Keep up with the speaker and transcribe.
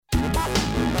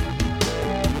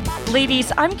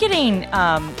ladies, I'm getting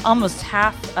almost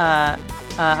half.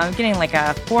 I'm getting like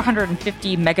a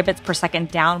 450 megabits per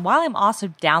second down, while I'm also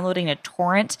downloading a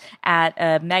torrent at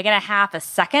a meg and a half a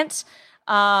second.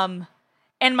 And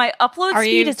my upload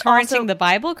speed is torrenting also the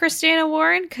Bible, Christina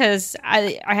Warren? Because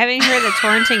I haven't heard that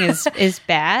torrenting is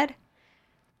bad.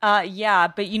 Yeah,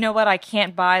 but you know what? I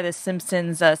can't buy the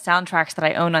Simpsons soundtracks that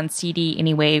I own on CD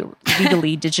anyway,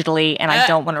 legally, digitally, and I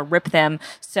don't want to rip them,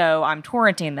 so I'm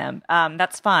torrenting them.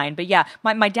 That's fine. But yeah,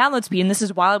 my download speed, and this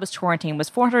is while I was torrenting, was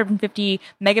 450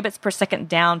 megabits per second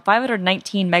down,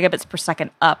 519 megabits per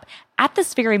second up. At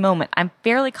this very moment, I'm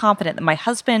fairly confident that my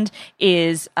husband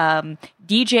is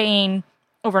DJing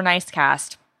over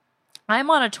Nicecast.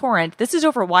 I'm on a torrent. This is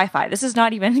over Wi-Fi. This is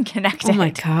not even connected. Oh my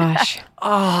gosh.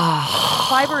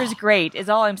 Fiber is great, is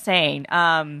all I'm saying.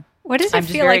 What does it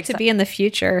feel like to be in the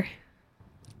future?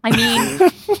 I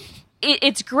mean,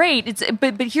 it's great.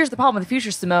 But here's the problem with the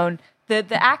future, Simone. The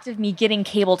act of me getting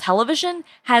cable television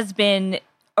has been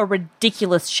a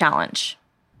ridiculous challenge.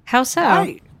 How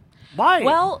so? Why?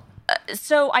 Well,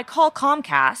 so I call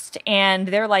Comcast, and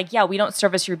they're like, yeah, we don't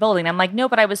service your building. I'm like, no,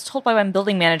 but I was told by my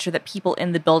building manager that people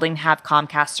in the building have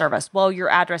Comcast service. Well, your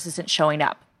address isn't showing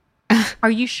up.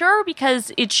 Are you sure?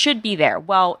 Because it should be there.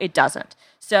 Well, it doesn't.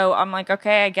 So I'm like,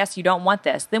 okay, I guess you don't want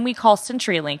this. Then we call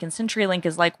CenturyLink, and CenturyLink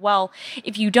is like, well,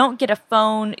 if you don't get a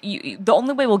phone, the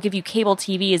only way we'll give you cable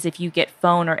TV is if you get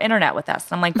phone or internet with us.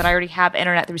 And I'm like, but I already have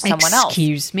internet through someone else.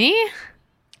 Excuse me?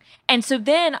 And so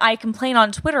then I complain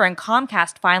on Twitter, and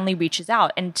Comcast finally reaches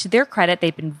out. And to their credit,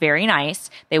 they've been very nice.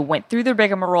 They went through the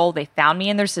rigmarole. They found me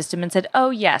in their system and said, oh,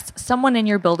 yes, someone in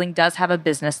your building does have a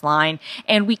business line,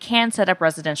 and we can set up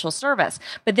residential service.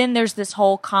 But then there's this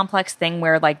whole complex thing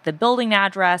where like the building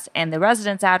address and the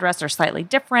residence address are slightly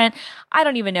different. I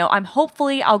don't even know.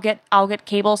 Hopefully I'll get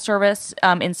cable service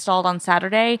installed on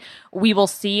Saturday. We will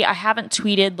see. I haven't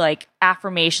tweeted like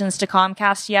affirmations to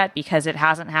Comcast yet because it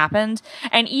hasn't happened.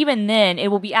 And even then, it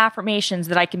will be affirmations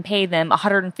that I can pay them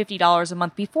 $150 a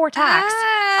month before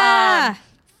tax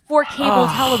for cable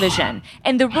television.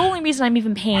 And the only reason I'm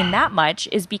even paying that much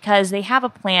is because they have a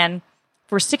plan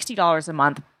for $60 a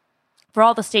month for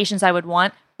all the stations I would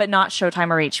want, but not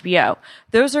Showtime or HBO.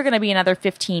 Those are going to be another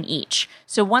 $15 each.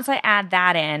 So once I add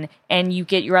that in and you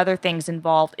get your other things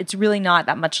involved, it's really not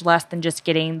that much less than just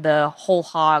getting the whole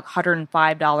hog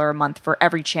 $105 a month for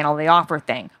every channel they offer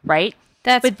thing, right?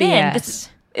 That's BS.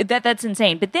 That's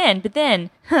insane. But then,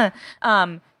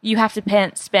 you have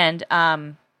to spend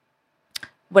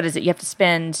what is it? You have to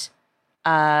spend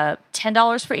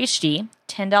 $10 for HD,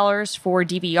 $10 for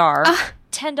DVR.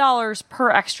 $10 per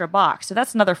extra box. So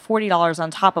that's another $40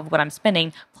 on top of what I'm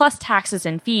spending, plus taxes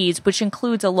and fees, which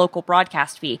includes a local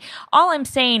broadcast fee. All I'm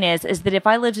saying is that if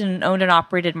I lived in an owned and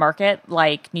operated market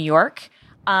like New York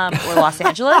or Los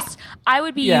Angeles, I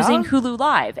would be using Hulu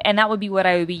Live, and that would be what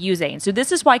I would be using. So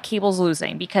this is why cable's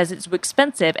losing, because it's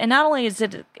expensive. And not only is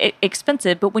it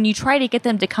expensive, but when you try to get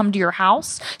them to come to your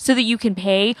house so that you can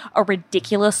pay a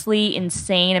ridiculously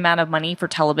insane amount of money for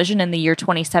television in the year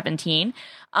 2017,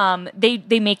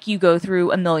 they make you go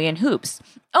through a million hoops.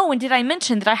 Oh, and did I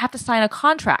mention that I have to sign a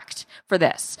contract for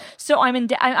this? So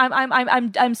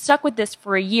I'm stuck with this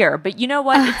for a year. But you know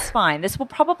what? It's fine. This will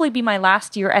probably be my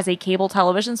last year as a cable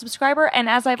television subscriber. And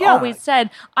as I've always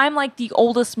said, I'm like the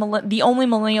only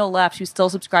millennial left who still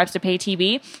subscribes to pay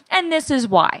TV, and this is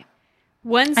why.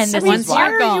 Once why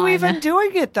you're gone. are you even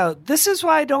doing it, though? This is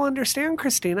why I don't understand,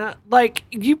 Christina. Like,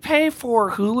 you pay for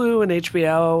Hulu and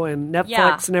HBO and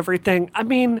Netflix and everything. I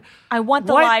mean, I want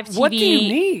the live TV. What do you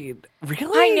need?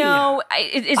 Really? I know.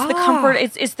 It's the comfort.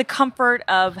 It's the comfort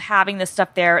of having the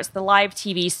stuff there. It's the live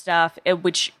TV stuff,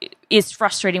 which is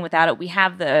frustrating without it. We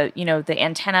have the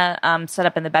antenna set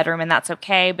up in the bedroom, and that's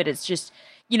okay. But it's just,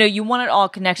 you want it all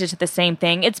connected to the same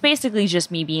thing. It's basically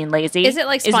just me being lazy. Is it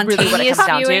like spontaneous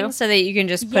really viewing so that you can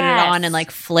just put it on and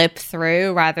like flip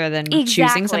through rather than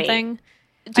choosing something?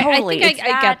 Totally. I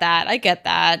get that. I get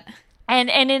that. And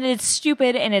it's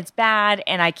stupid and it's bad,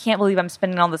 and I can't believe I'm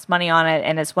spending all this money on it.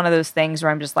 And it's one of those things where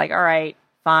I'm just like, all right,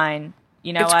 fine.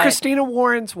 You know, it's Christina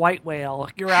Warren's white whale.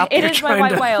 You're out there. It is my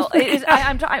white whale. It is.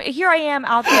 Here I am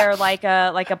out there like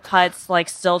a putz, like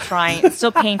still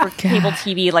paying for cable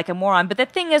TV like a moron. But the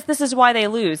thing is, this is why they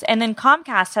lose. And then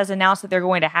Comcast has announced that they're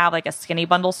going to have like a skinny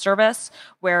bundle service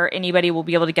where anybody will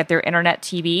be able to get their internet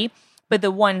TV. But the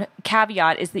one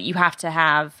caveat is that you have to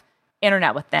have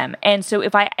internet with them. And so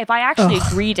if I actually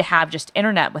agree to have just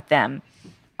internet with them,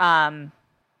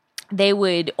 they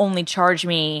would only charge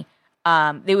me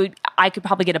I could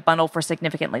probably get a bundle for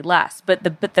significantly less. But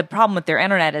the problem with their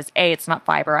internet is A, it's not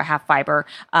fiber, I have fiber.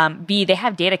 B, they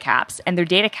have data caps, and their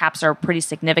data caps are pretty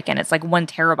significant. It's like 1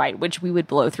 terabyte, which we would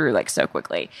blow through like so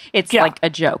quickly. It's like a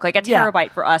joke. Like a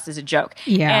terabyte for us is a joke.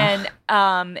 Yeah.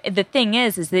 And the thing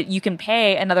is that you can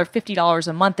pay another $50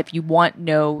 a month if you want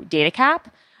no data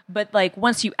cap. But like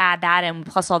once you add that in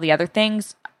plus all the other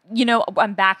things,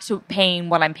 I'm back to paying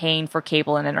what I'm paying for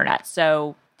cable and internet.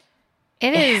 So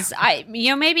it is.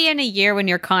 Maybe in a year when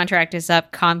your contract is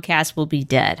up, Comcast will be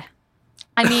dead.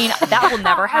 I mean, that will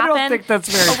never happen. I don't think that's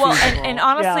very well. And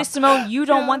honestly, Simone, you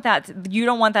don't want that. You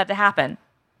don't want that to happen.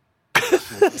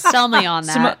 Sell me on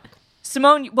that.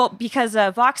 Simone, well, because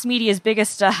Vox Media's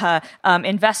biggest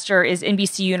investor is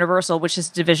NBC Universal, which is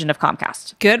a division of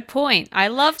Comcast. Good point. I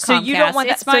love Comcast. So you don't want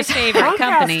it's my favorite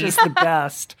company. Comcast is the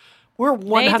best. We're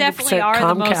 100% They definitely are Comcast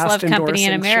the most loved company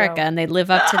in America, show. And they live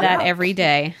up to that every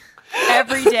day.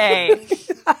 Every day.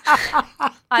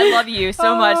 I love you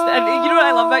so much. And you know what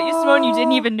I love about you, Simone? You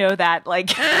didn't even know that. Like,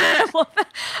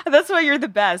 that's why you're the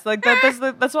best. Like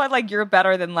that's why like you're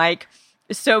better than like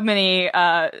so many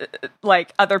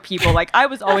like other people. Like I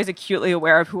was always acutely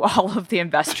aware of who all of the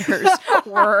investors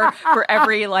were for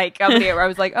every like company where I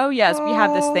was like, oh yes, we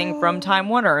have this thing from Time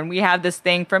Warner, and we have this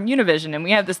thing from Univision, and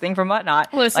we have this thing from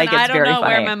whatnot. Listen, like, I don't know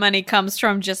funny. where my money comes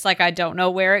from, just like I don't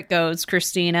know where it goes,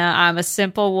 Christina. I'm a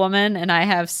simple woman, and I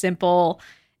have simple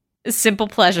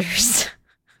pleasures.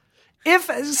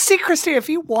 Christy, if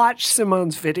you watch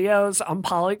Simone's videos on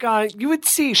Polygon, you would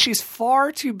see she's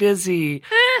far too busy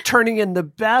turning in the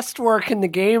best work in the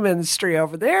game industry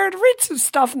over there to read some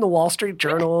stuff in the Wall Street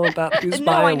Journal about who's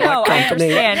buying what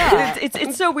company. I understand.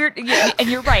 It's so weird, and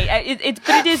you're right.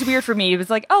 But it is weird for me. It was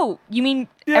like, oh, you mean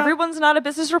everyone's not a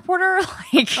business reporter?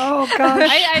 Like, oh gosh,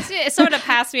 I see someone to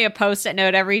pass me a Post-it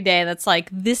note every day that's like,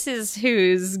 this is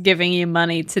who's giving you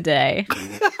money today.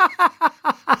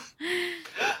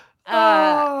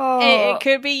 It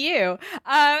could be you.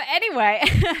 Anyway,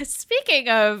 speaking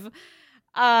of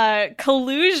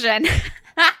collusion. Great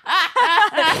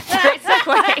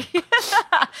segue.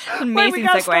 Amazing we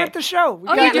gotta segue. Start the show. We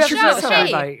gotta introduce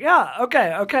everybody. Yeah.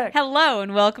 Okay. Hello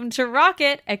and welcome to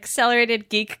Rocket Accelerated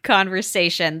Geek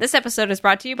Conversation. This episode is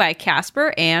brought to you by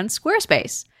Casper and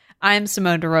Squarespace. I'm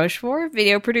Simone de Rochefort,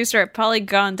 video producer at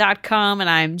Polygon.com, and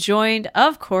I'm joined,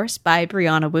 of course, by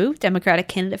Brianna Wu, Democratic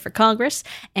candidate for Congress,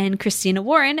 and Christina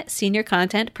Warren, Senior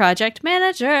Content Project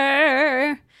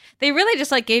Manager. They really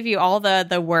just gave you all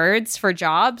the words for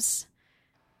jobs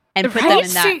and put them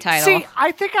in that title. See,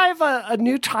 I think I have a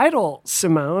new title,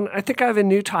 Simone. I think I have a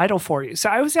new title for you. So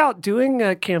I was out doing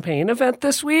a campaign event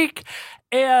this week,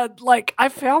 and I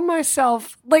found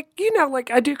myself I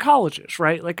do colleges,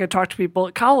 right? Like I talk to people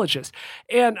at colleges,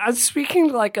 and I was speaking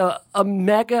to a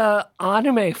mega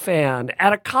anime fan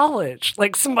at a college,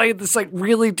 like somebody that's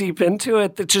really deep into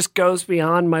it that just goes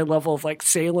beyond my level of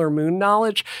Sailor Moon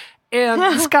knowledge. And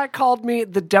this guy called me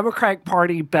the Democratic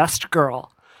Party best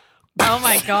girl. Oh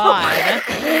my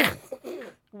God.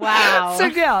 Wow. So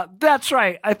yeah, that's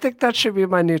right. I think that should be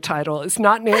my new title. It's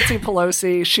not Nancy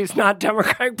Pelosi. She's not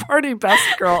Democratic Party best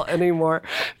girl anymore.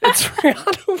 It's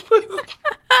Brianna Wu.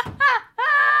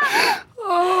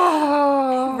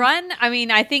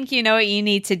 I think you know what you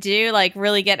need to do.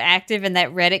 Really get active in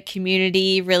that Reddit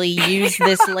community. Really use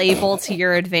this label to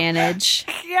your advantage.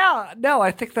 Yeah. No,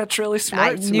 I think that's really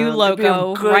smart. New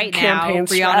logo right now.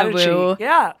 Brianna Wu.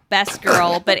 Yeah. Best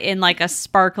girl, but in a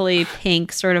sparkly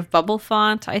pink sort of bubble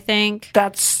font, I think.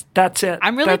 That's it.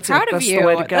 I'm really proud of you. The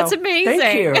way to go. That's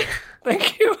amazing.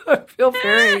 Thank you. I feel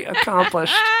very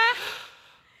accomplished.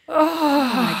 Oh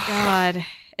my God.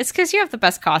 It's because you have the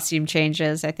best costume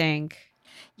changes, I think.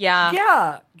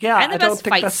 Yeah. And the best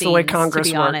fight that's scenes, the way Congress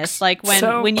to be works.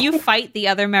 honest. When you fight the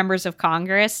other members of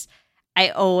Congress, I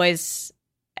always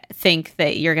think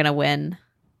that you're going to win.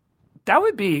 That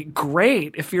would be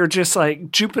great if you're just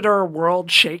Jupiter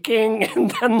world shaking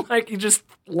and then you just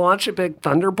launch a big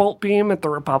thunderbolt beam at the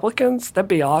Republicans. That'd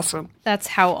be awesome. That's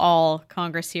how all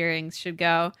Congress hearings should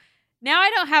go. Now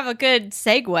I don't have a good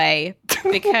segue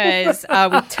because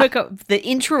we took the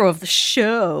intro of the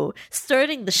show,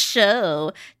 starting the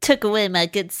show, took away my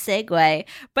good segue.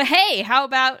 But hey, how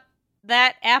about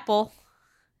that Apple?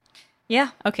 Yeah.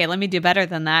 Okay, let me do better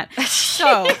than that.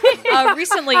 So,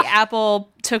 recently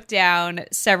Apple took down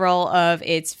several of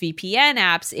its VPN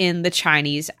apps in the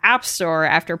Chinese App Store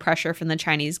after pressure from the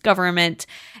Chinese government.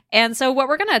 And so what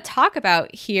we're going to talk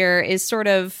about here is sort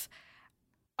of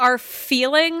our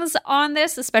feelings on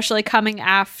this, especially coming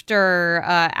after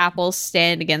Apple's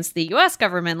stand against the U.S.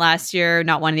 government last year,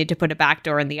 not wanting to put a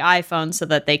backdoor in the iPhone so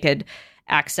that they could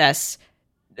access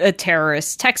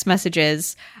terrorist text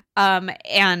messages.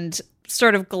 and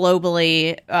sort of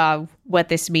globally what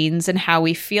this means and how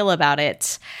we feel about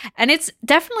it. And it's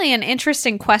definitely an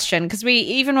interesting question because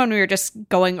even when we were just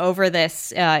going over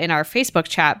this in our Facebook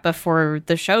chat before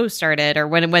the show started, or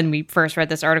when we first read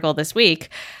this article this week,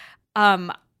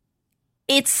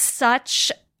 it's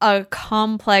such a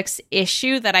complex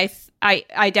issue that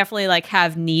I definitely like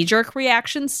have knee-jerk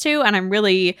reactions to, and I'm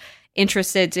really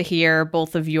interested to hear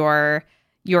both of your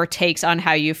takes on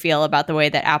how you feel about the way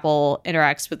that Apple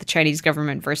interacts with the Chinese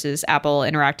government versus Apple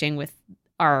interacting with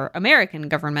our American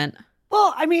government.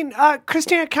 Well, I mean,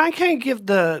 Christina, can I kind of give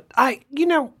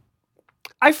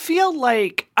I feel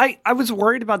like I was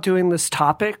worried about doing this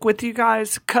topic with you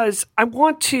guys because I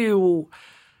want to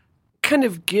kind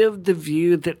of give the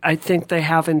view that I think they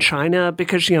have in China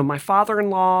because, my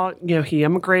father-in-law, he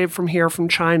immigrated from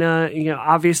China,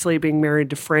 obviously being married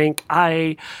to Frank.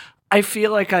 I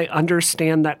feel like I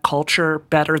understand that culture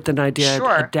better than I did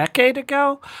a decade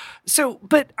ago. So,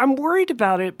 but I'm worried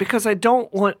about it because I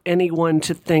don't want anyone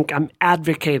to think I'm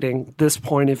advocating this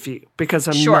point of view because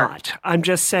I'm not. I'm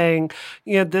just saying,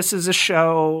 this is a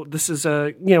show. This is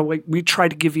we try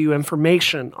to give you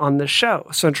information on the show.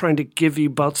 So I'm trying to give you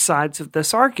both sides of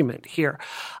this argument here.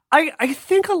 I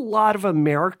think a lot of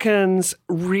Americans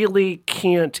really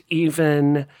can't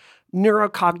even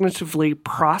neurocognitively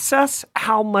process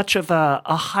how much of a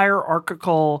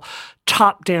hierarchical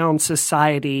top-down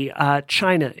society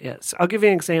China is. I'll give you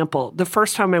an example. The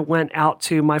first time I went out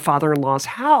to my father-in-law's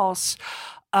house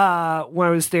when I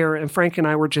was there and Frank and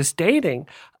I were just dating,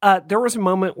 there was a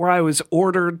moment where I was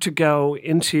ordered to go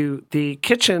into the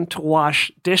kitchen to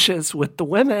wash dishes with the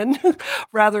women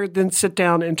rather than sit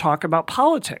down and talk about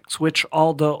politics, which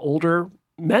all the older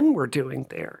men were doing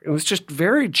there. It was just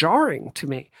very jarring to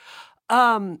me.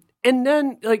 And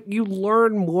then, you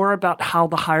learn more about how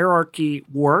the hierarchy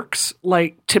works.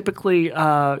 Like, typically,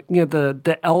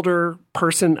 the elder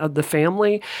person of the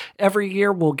family every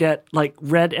year will get,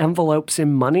 red envelopes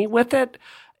in money with it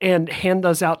and hand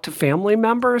those out to family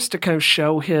members to kind of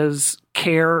show his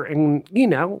care and,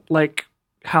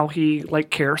 how he,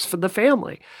 cares for the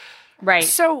family. Right.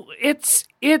 So it's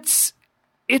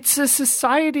a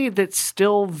society that's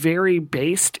still very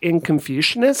based in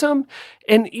Confucianism.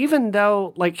 And even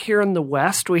though, here in the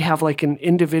West, we have an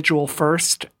individual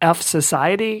first F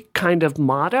society kind of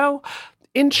motto,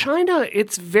 in China,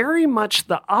 it's very much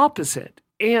the opposite.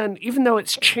 And even though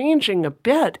it's changing a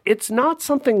bit, it's not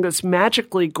something that's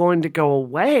magically going to go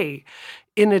away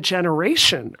in a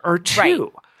generation or two.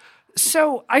 Right.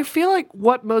 So I feel like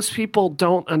what most people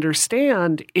don't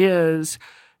understand is,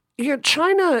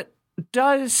 China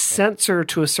does censor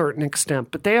to a certain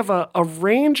extent, but they have a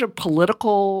range of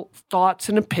political thoughts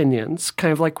and opinions,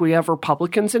 kind of like we have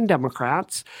Republicans and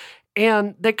Democrats,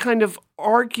 and they kind of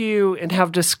argue and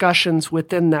have discussions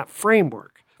within that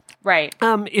framework. Right.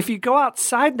 If you go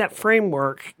outside that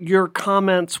framework, your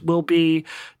comments will be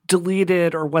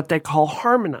deleted or what they call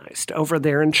harmonized over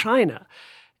there in China.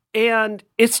 And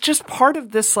it's just part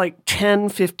of this 10,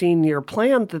 15-year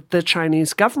plan that the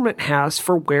Chinese government has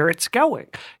for where it's going,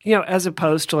 as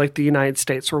opposed to the United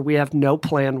States where we have no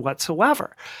plan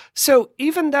whatsoever. So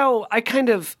even though I kind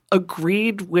of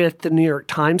agreed with the New York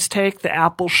Times take that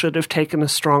Apple should have taken a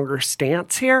stronger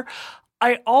stance here,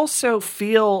 I also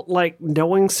feel like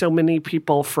knowing so many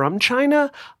people from China,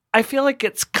 I feel like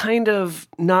it's kind of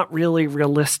not really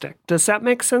realistic. Does that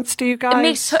make sense to you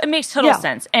guys? It makes total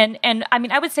sense. And I mean,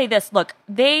 I would say this. Look,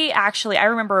 they actually, I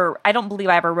remember, I don't believe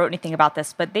I ever wrote anything about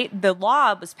this, but the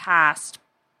law was passed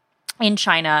in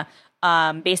China,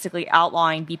 basically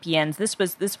outlawing VPNs.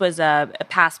 This was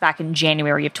passed back in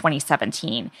January of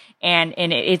 2017, and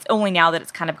it's only now that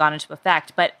it's kind of gone into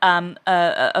effect. But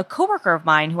a coworker of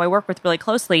mine who I work with really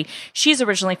closely, she's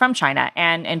originally from China,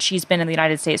 and she's been in the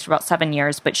United States for about 7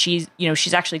 years. But she's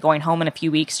actually going home in a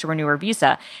few weeks to renew her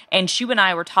visa. And she and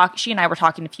I were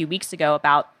talking a few weeks ago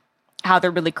about how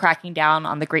they're really cracking down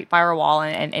on the Great Firewall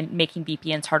and making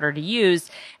VPNs harder to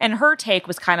use. And her take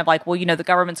was kind of like, well, the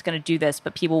government's going to do this,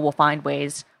 but people will find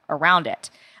ways around it.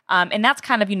 And that's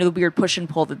kind of, the weird push and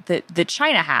pull that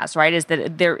China has, right? Is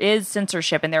that there is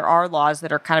censorship and there are laws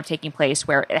that are kind of taking place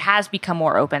where it has become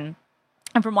more open.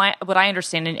 And from what I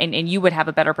understand, and you would have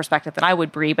a better perspective than I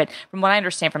would, Bree, but from what I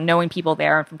understand from knowing people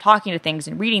there and from talking to things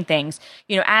and reading things,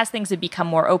 as things have become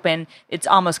more open, it's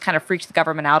almost kind of freaked the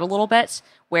government out a little bit,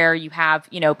 where you have,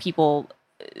 people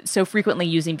so frequently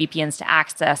using VPNs to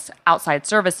access outside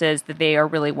services that they are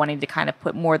really wanting to kind of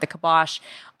put more of the kibosh,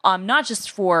 not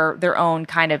just for their own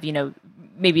kind of,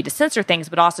 maybe to censor things,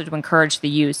 but also to encourage the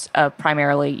use of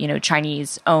primarily,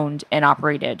 Chinese owned and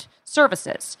operated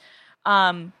services.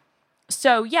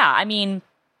 So, yeah, I mean,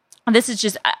 this is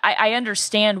just, I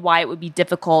understand why it would be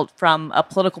difficult from a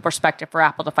political perspective for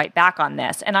Apple to fight back on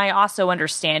this. And I also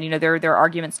understand, there are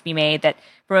arguments to be made that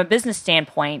from a business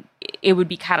standpoint, it would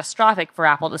be catastrophic for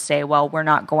Apple to say, well, we're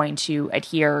not going to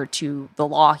adhere to the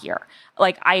law here.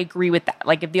 Like, I agree with that.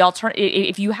 Like,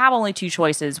 if you have only two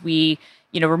choices, we,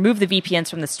 remove the VPNs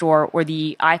from the store, or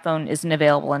the iPhone isn't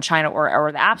available in China,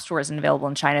 or the App Store isn't available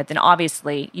in China, then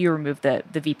obviously you remove the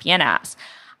VPN apps.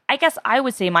 I guess I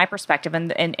would say my perspective,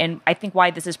 and I think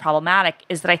why this is problematic,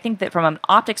 is that I think that from an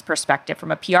optics perspective,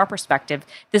 from a PR perspective,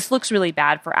 this looks really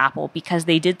bad for Apple, because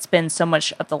they did spend so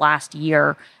much of the last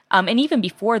year, and even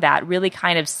before that, really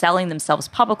kind of selling themselves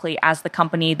publicly as the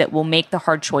company that will make the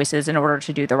hard choices in order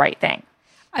to do the right thing.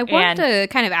 I wanted to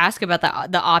kind of ask about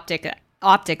the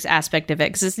optics aspect of it,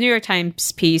 because this New York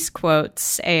Times piece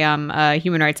quotes a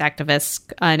human rights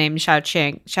activist named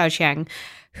Xiao Qiang,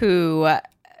 who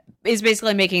is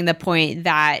basically making the point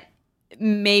that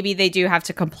maybe they do have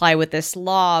to comply with this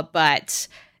law, but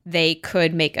they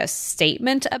could make a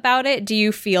statement about it. Do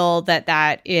you feel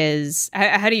that is,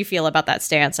 how do you feel about that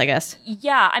stance, I guess?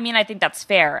 Yeah, I mean, I think that's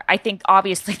fair. I think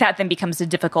obviously that then becomes a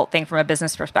difficult thing from a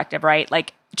business perspective, right?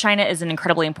 Like, China is an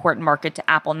incredibly important market to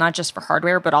Apple, not just for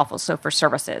hardware, but also for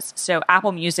services. So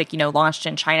Apple Music, launched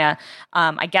in China,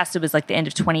 I guess it was like the end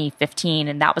of 2015,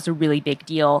 and that was a really big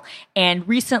deal. And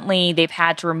recently they've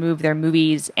had to remove their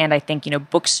movies and I think,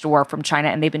 bookstore from China,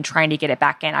 and they've been trying to get it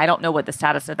back in. I don't know what the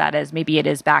status of that is. Maybe it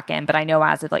is back in, but I know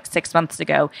as of like 6 months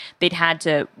ago, they'd had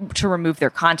to remove their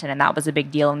content, and that was a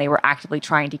big deal. And they were actively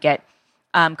trying to get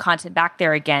content back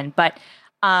there again. But,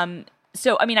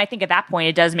 so, I mean, I think at that point,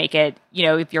 it does make it,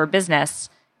 if you're a business,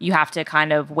 you have to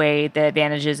kind of weigh the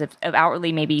advantages of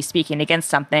outwardly maybe speaking against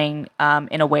something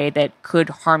in a way that could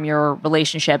harm your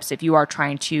relationships if you are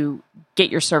trying to get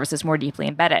your services more deeply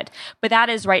embedded. But that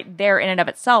is right there in and of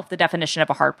itself the definition of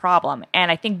a hard problem.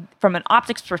 And I think from an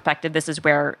optics perspective, this is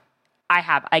where I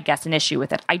have, I guess, an issue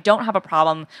with it. I don't have a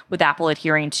problem with Apple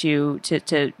adhering to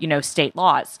state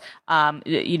laws,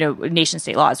 nation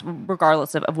state laws,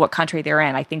 regardless of what country they're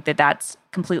in. I think that that's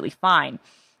completely fine.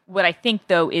 What I think,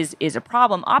 though, is a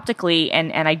problem optically,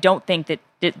 and I don't think that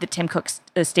the Tim Cook's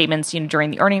statements,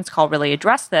 during the earnings call really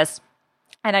addressed this.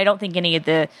 And I don't think any of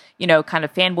the, kind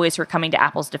of fanboys who are coming to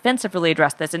Apple's defense have really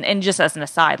addressed this. And just as an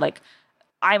aside, like,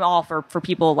 I'm all for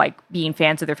people like being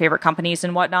fans of their favorite companies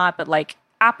and whatnot, but like,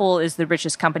 Apple is the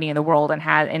richest company in the world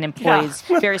and employs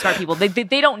very smart people.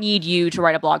 They don't need you to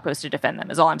write a blog post to defend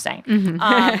them. Is all I'm saying.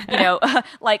 Mm-hmm.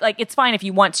 Like it's fine if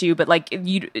you want to, but like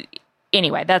you.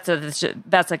 Anyway, that's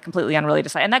a completely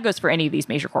unrelated side, and that goes for any of these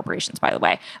major corporations, by the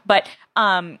way. But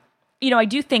I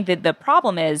do think that the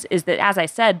problem is that, as I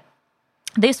said,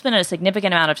 they've spent a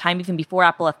significant amount of time, even before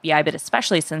Apple FBI, but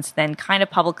especially since then, kind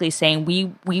of publicly saying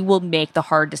we will make the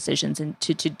hard decisions and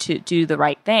to do the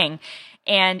right thing.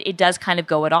 And it does kind of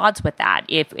go at odds with that.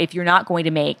 If you're not going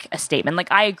to make a statement,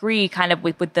 like I agree kind of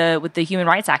with the human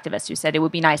rights activists who said it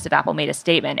would be nice if Apple made a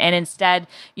statement. And instead,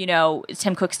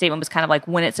 Tim Cook's statement was kind of like,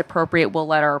 when it's appropriate, we'll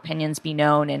let our opinions be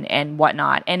known and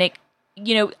whatnot. And it,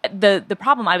 the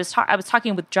problem, I was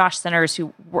talking with Josh Sinners,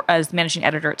 who is the managing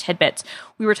editor at Tidbits.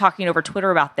 We were talking over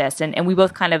Twitter about this, and we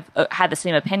both kind of had the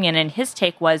same opinion. And his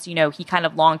take was, he kind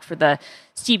of longed for the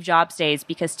Steve Jobs days,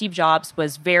 because Steve Jobs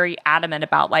was very adamant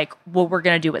about like, well, we're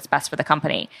going to do what's best for the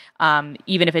company.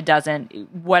 Even if it doesn't,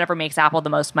 whatever makes Apple the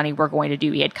most money, we're going to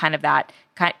do. He had kind of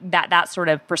that sort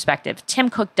of perspective. Tim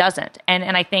Cook doesn't.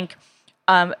 And I think,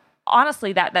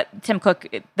 honestly, that Tim Cook,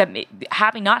 that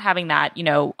not having that,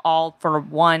 all for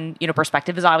one,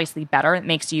 perspective is obviously better. It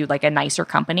makes you like a nicer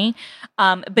company.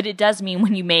 But it does mean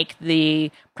when you make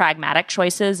the pragmatic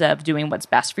choices of doing what's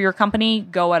best for your company,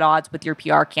 go at odds with your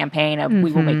PR campaign of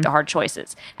we will make the hard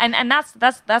choices. And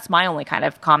that's my only kind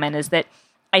of comment, is that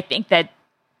I think that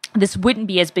this wouldn't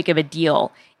be as big of a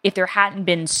deal if there hadn't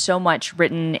been so much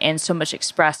written and so much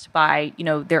expressed by,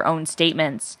 their own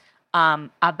statements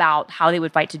about how they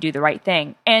would fight to do the right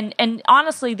thing. And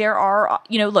honestly, there are,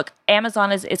 look,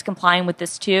 Amazon is complying with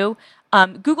this too.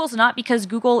 Google's not, because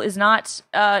Google is not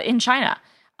in China.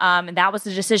 That was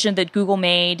the decision that Google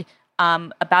made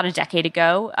about a decade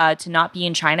ago to not be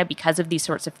in China because of these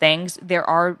sorts of things. There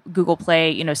are Google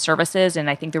Play, services, and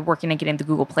I think they're working on getting the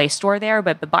Google Play Store there.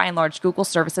 But by and large, Google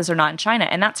services are not in China,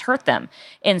 and that's hurt them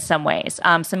in some ways.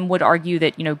 Some would argue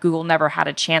that Google never had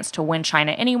a chance to win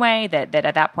China anyway. That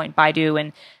at that point, Baidu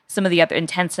and some of the other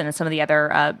Tencent and some of the other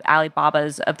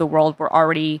Alibabas of the world were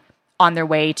already on their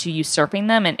way to usurping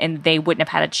them, and they wouldn't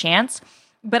have had a chance.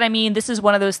 But I mean, this is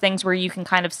one of those things where you can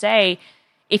kind of say,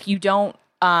 if you don't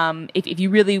if you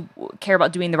really care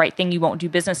about doing the right thing, you won't do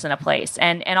business in a place.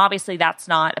 And obviously that's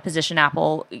not a position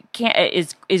Apple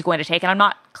is going to take. And I'm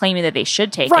not claiming that they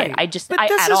should take it. But this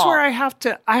is where I have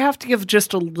to give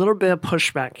just a little bit of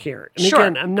pushback here. And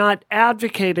again, I'm not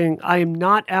advocating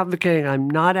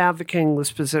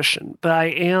this position, but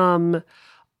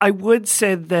I would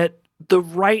say that the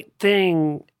right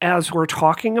thing as we're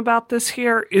talking about this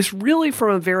here is really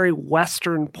from a very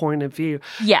Western point of view.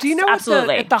 Yes, do you know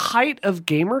absolutely. At the height of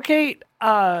Gamergate,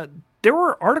 there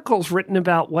were articles written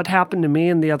about what happened to me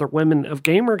and the other women of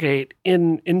Gamergate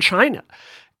in China.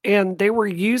 And they were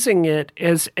using it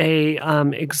as a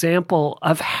example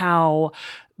of how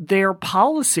their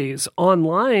policies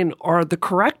online are the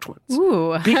correct ones.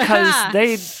 Ooh.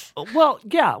 Because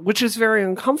which is very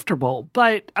uncomfortable.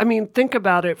 But I mean, think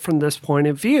about it from this point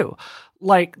of view.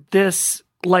 This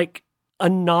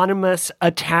anonymous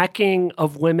attacking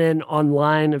of women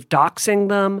online, of doxing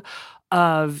them,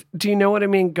 do you know what I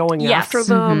mean? Going after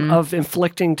them, of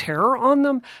inflicting terror on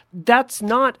them. That's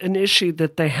not an issue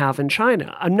that they have in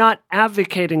China. I'm not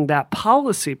advocating that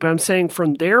policy, but I'm saying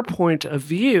from their point of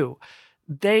view,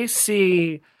 they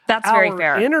see that's our very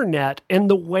fair. internet and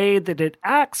the way that it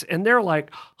acts, and they're like,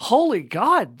 "Holy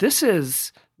God, this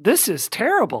is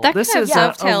terrible. That this kind of is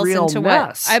dovetails a real into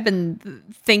mess." what I've been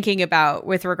thinking about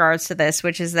with regards to this,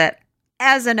 which is that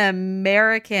as an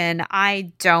American,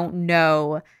 I don't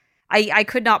know. I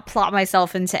could not plot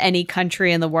myself into any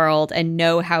country in the world and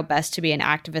know how best to be an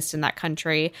activist in that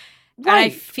country. And I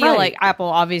feel like Apple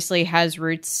obviously has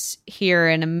roots here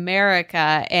in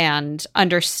America and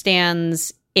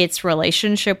understands its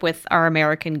relationship with our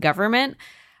American government.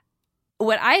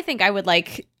 What I think I would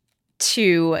like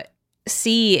to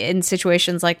see in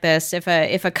situations like this, if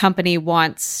a company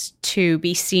wants to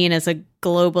be seen as a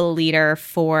global leader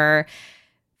for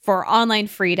online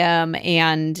freedom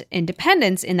and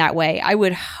independence in that way, I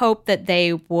would hope that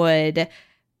they would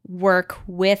work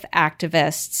with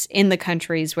activists in the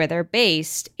countries where they're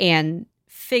based and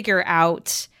figure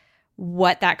out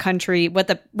what that country, what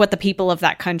the people of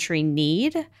that country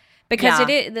need. Because it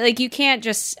is like, you can't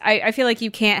just, I feel like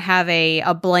you can't have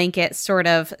a blanket sort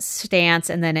of stance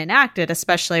and then enact it,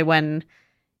 especially when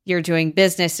you're doing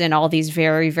business in all these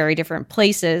very, very different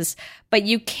places. But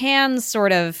you can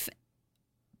sort of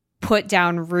put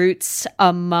down roots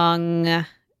among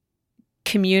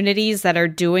communities that are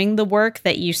doing the work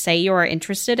that you say you are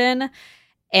interested in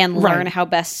and learn how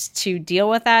best to deal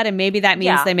with that. And maybe that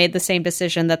means they made the same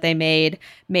decision that they made.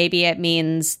 Maybe it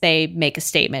means they make a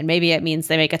statement. Maybe it means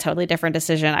they make a totally different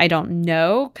decision. I don't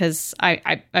know, because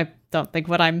I don't think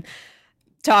what I'm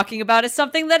talking about is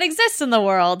something that exists in the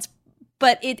world.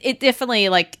 But it definitely,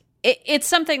 like, it's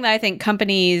something that I think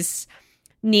companies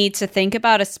need to think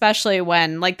about, especially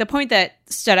when, like, the point that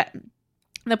stood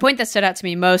out to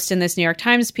me most in this New York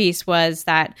Times piece was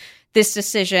that this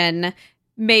decision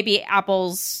may be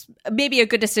a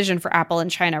good decision for Apple in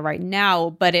China right now,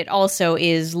 but it also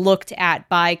is looked at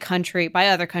by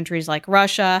other countries like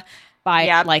Russia,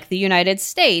 like the United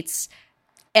States,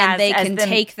 and they can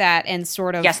take that and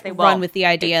sort of run with the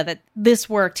idea that this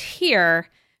worked here,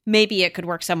 maybe it could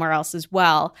work somewhere else as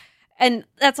well. And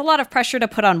that's a lot of pressure to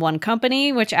put on one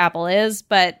company, which Apple is,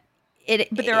 but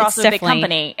they're also a big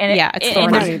company,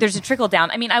 and there's a trickle down.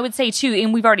 I mean, I would say too,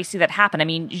 and we've already seen that happen. I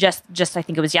mean, just I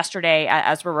think it was yesterday,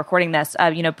 as we're recording this,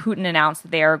 Putin announced that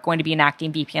they are going to be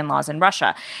enacting VPN laws in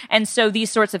Russia, and so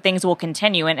these sorts of things will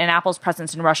continue. And Apple's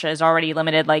presence in Russia is already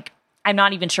limited. Like, I'm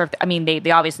not even sure.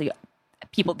 They obviously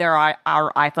there are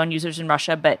iPhone users in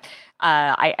Russia, but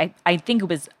I think it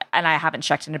was, and I haven't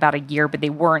checked in about a year, but they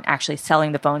weren't actually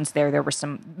selling the phones there. There were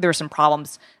some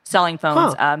problems selling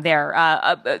phones there.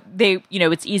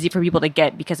 It's easy for people to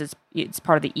get because it's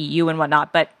part of the EU and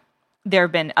whatnot, but there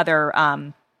have been other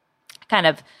kind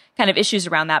of issues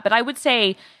around that. But I would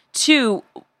say too,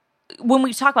 when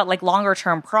we talk about like longer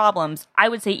term problems, I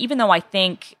would say, even though I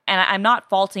think, and I'm not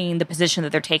faulting the position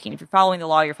that they're taking, if you're following the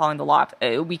law, you're following the law.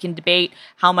 We can debate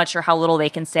how much or how little they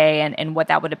can say and what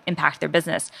that would impact their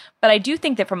business. But I do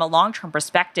think that from a long term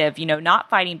perspective, not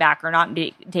fighting back or not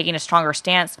taking a stronger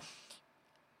stance,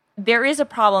 there is a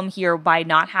problem here by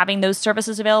not having those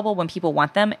services available when people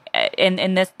want them.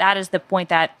 And that is the point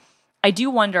that I do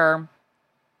wonder.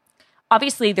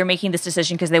 Obviously, they're making this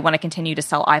decision because they want to continue to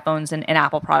sell iPhones and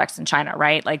Apple products in China,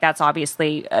 right? Like, that's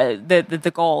obviously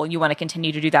the goal. You want to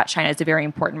continue to do that. China is a very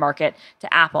important market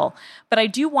to Apple. But I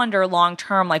do wonder long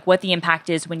term, like, what the impact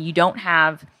is when you don't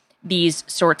have these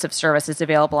sorts of services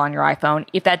available on your iPhone,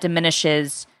 if that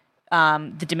diminishes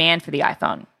the demand for the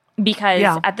iPhone.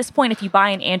 Because at this point, if you buy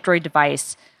an Android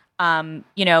device,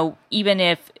 even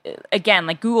if, again,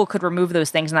 like Google could remove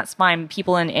those things and that's fine.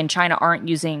 People in China aren't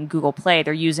using Google Play.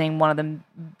 They're using one of the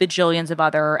bajillions of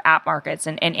other app markets.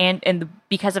 And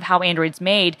because of how Android's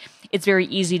made, it's very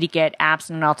easy to get apps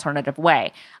in an alternative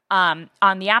way. On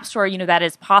the App Store, that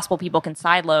is possible. People can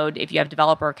sideload if you have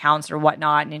developer accounts or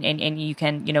whatnot, and you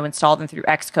can, install them through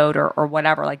Xcode or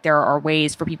whatever. Like there are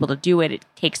ways for people to do it. It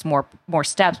takes more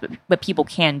steps, but people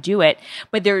can do it.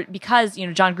 But because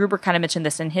John Gruber kind of mentioned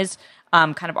this in his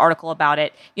kind of article about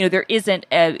it. There isn't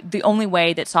the only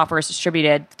way that software is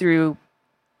distributed through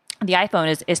the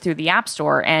iPhone is through the App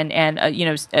Store, and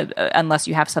unless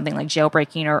you have something like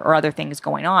jailbreaking or other things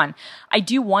going on. I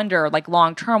do wonder, like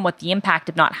long term, what the impact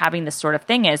of not having this sort of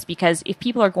thing is, because if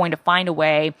people are going to find a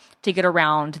way to get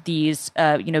around these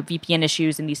VPN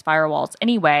issues and these firewalls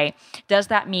anyway, does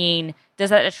that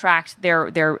attract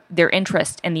their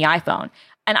interest in the iPhone?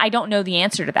 And I don't know the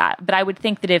answer to that, but I would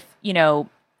think that if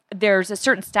there's a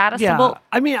certain status symbol.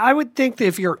 I mean, I would think that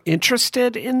if you're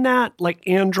interested in that, like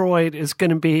Android is going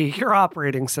to be your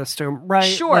operating system, right?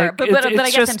 Sure, like, but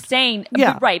I guess I'm saying,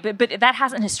 right, but that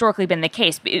hasn't historically been the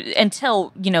case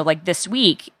until, like this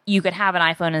week, you could have an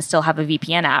iPhone and still have a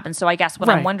VPN app. And so I guess what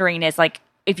I'm wondering is, like,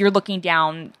 if you're looking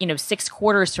down, 6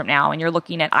 quarters from now and you're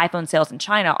looking at iPhone sales in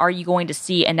China, are you going to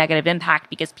see a negative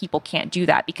impact because people can't do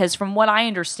that? Because from what I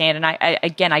understand,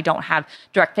 and I don't have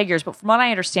direct figures, but from what I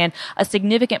understand, a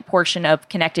significant portion of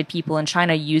connected people in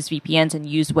China use VPNs and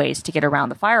use ways to get around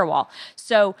the firewall.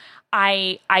 So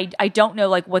I don't know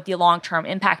like what the long-term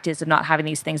impact is of not having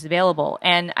these things available.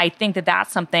 And I think that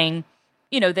that's something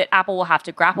that Apple will have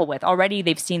to grapple with. Already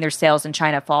they've seen their sales in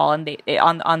China fall, and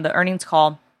on the earnings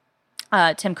call,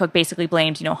 Tim Cook basically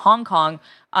blamed, Hong Kong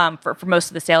for most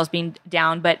of the sales being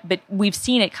down, but we've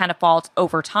seen it kind of fall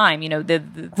over time.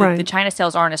 The China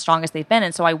sales aren't as strong as they've been,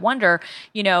 and so I wonder,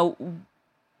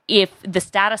 if the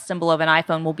status symbol of an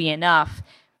iPhone will be enough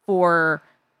for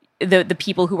the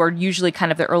people who are usually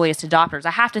kind of the earliest adopters. I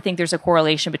have to think there's a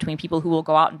correlation between people who will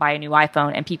go out and buy a new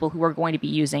iPhone and people who are going to be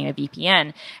using a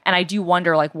VPN. And I do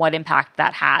wonder like what impact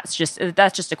that has.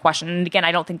 That's just a question. And again,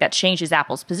 I don't think that changes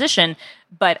Apple's position,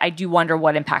 but I do wonder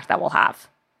what impact that will have.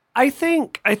 I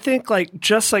think like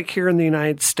just like here in the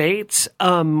United States,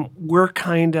 we're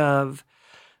kind of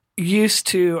used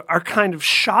to our kind of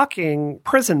shocking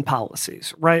prison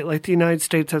policies, right? Like the United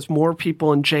States has more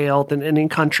people in jail than any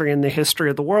country in the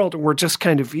history of the world, and we're just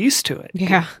kind of used to it.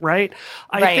 Yeah. Right?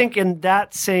 I think in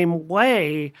that same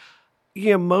way,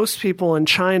 most people in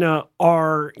China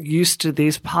are used to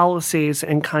these policies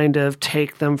and kind of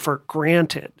take them for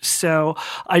granted. So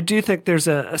I do think there's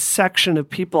a section of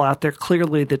people out there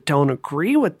clearly that don't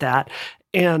agree with that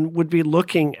and would be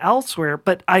looking elsewhere.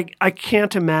 But I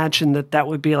can't imagine that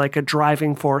would be like a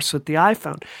driving force with the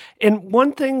iPhone. And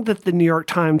one thing that the New York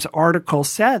Times article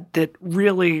said that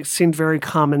really seemed very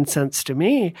common sense to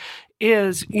me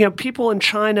is, people in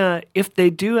China, if they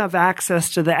do have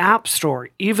access to the App Store,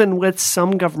 even with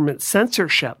some government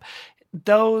censorship,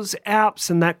 those apps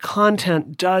and that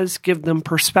content does give them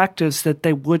perspectives that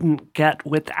they wouldn't get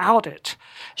without it.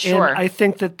 Sure. And I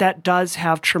think that does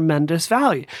have tremendous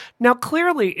value. Now,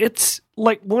 clearly, it's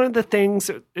like one of the things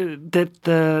that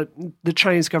the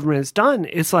Chinese government has done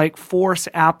is like force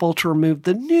Apple to remove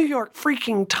the New York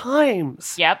freaking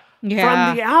Times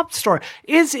from the App Store.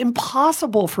 It is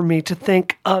impossible for me to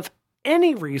think of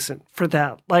any reason for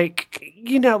that. Like,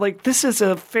 like this is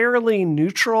a fairly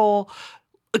neutral,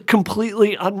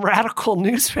 completely unradical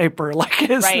newspaper. Like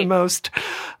it's the most,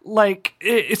 like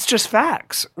it's just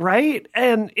facts, right?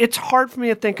 And it's hard for me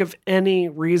to think of any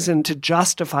reason to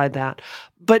justify that.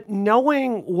 But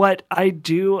knowing what I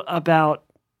do about,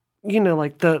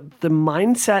 like the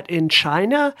mindset in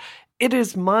China, it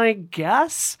is my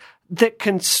guess that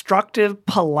constructive,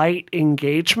 polite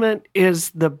engagement is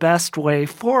the best way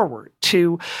forward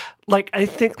to, like, I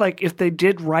think like if they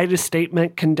did write a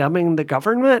statement condemning the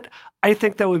government, I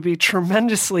think that would be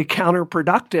tremendously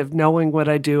counterproductive knowing what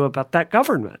I do about that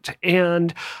government.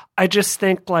 And I just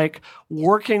think like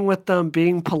working with them,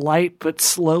 being polite, but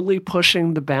slowly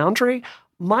pushing the boundary,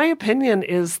 my opinion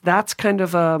is that's kind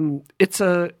of it's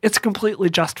a completely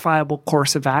justifiable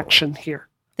course of action here.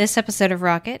 This episode of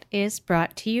Rocket is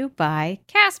brought to you by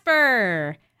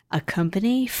Casper, a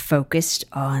company focused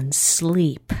on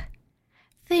sleep.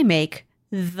 They make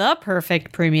the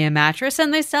perfect premium mattress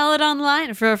and they sell it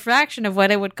online for a fraction of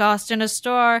what it would cost in a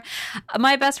store.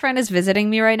 My best friend is visiting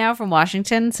me right now from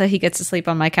Washington, so he gets to sleep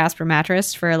on my Casper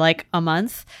mattress for like a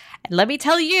month. And let me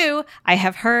tell you, I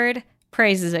have heard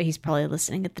praises it. He's probably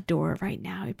listening at the door right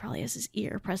now. He probably has his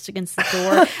ear pressed against the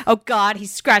door. Oh, God,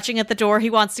 he's scratching at the door. He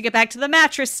wants to get back to the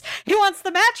mattress. He wants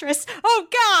the mattress. Oh,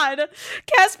 God.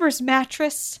 Casper's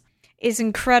mattress is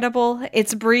incredible.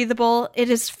 It's breathable. It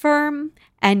is firm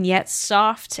and yet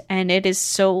soft, and it is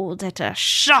sold at a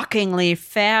shockingly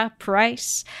fair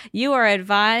price. You are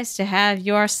advised to have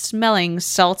your smelling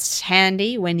salts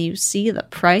handy when you see the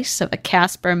price of a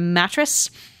Casper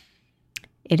mattress.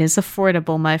 It is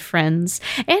affordable, my friends,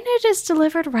 and it is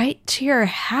delivered right to your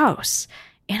house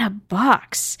in a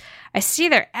box. I see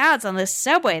their ads on the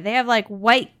subway. They have like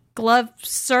white glove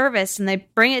service, and they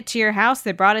bring it to your house.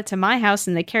 They brought it to my house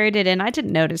and they carried it in. I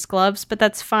didn't notice gloves, but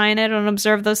that's fine. I don't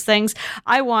observe those things.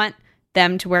 I want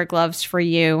them to wear gloves for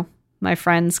you, my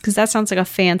friends, because that sounds like a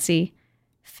fancy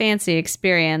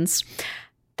experience.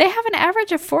 They have an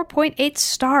average of 4.8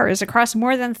 stars across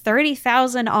more than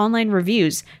 30,000 online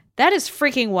reviews. That is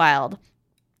freaking wild.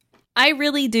 I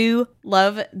really do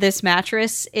love this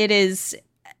mattress. It is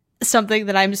something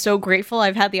that I'm so grateful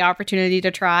I've had the opportunity to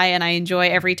try, and I enjoy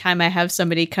every time I have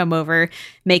somebody come over,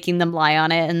 making them lie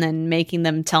on it and then making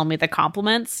them tell me the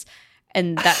compliments.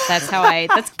 And that's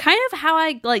kind of how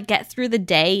I like get through the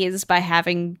day, is by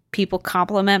having people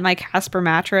compliment my Casper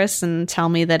mattress and tell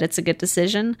me that it's a good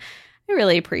decision. I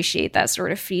really appreciate that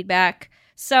sort of feedback.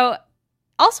 So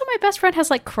also, my best friend has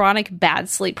like chronic bad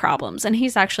sleep problems, and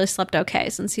he's actually slept okay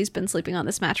since he's been sleeping on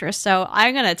this mattress. So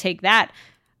I'm going to take that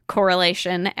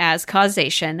correlation as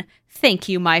causation. Thank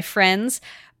you, my friends.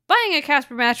 Buying a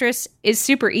Casper mattress is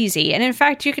super easy, and in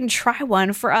fact, you can try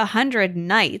one for 100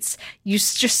 nights. You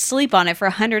just sleep on it for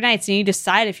 100 nights, and you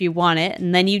decide if you want it,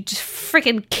 and then you just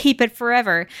freaking keep it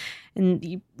forever, and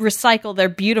you recycle their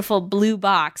beautiful blue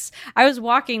box. I was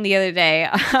walking the other day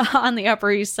on the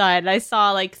Upper East Side, and I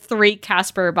saw like 3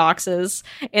 Casper boxes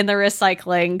in the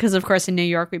recycling, because of course in New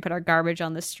York we put our garbage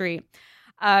on the street.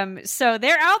 So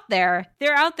they're out there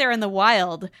in the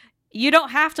wild. You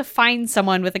don't have to find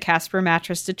someone with a Casper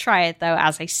mattress to try it, though.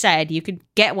 As I said, you could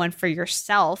get one for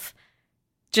yourself.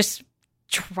 Just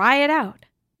try it out.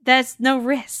 There's no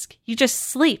risk. You just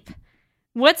sleep.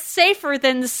 What's safer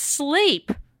than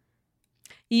sleep?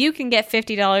 You can get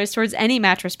 $50 towards any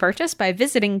mattress purchase by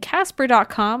visiting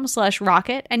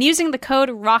casper.com/rocket and using the code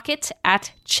ROCKET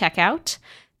at checkout.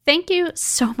 Thank you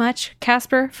so much,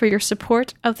 Casper, for your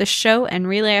support of the show and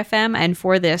Relay FM, and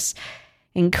for this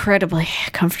incredibly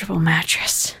comfortable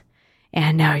mattress.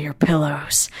 And now your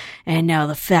pillows. And now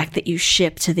the fact that you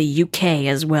ship to the UK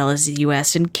as well as the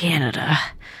US and Canada.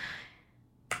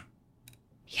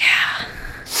 Yeah.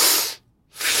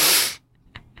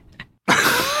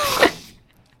 I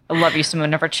love you,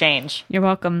 Simone. Never change. You're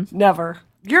welcome. Never.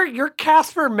 You're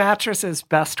Casper Mattress's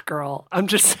best girl. I'm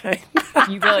just saying.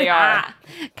 You really are.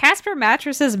 Casper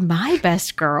Mattress is my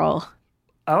best girl.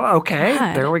 Oh, okay.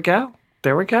 God. There we go.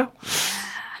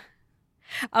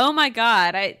 Oh my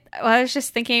God. I was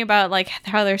just thinking about like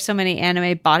how there's so many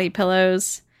anime body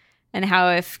pillows, and how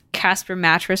if Casper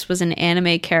Mattress was an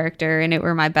anime character and it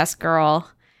were my best girl,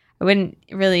 I wouldn't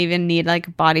really even need like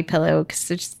a body pillow,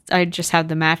 because I'd just have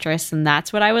the mattress and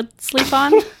that's what I would sleep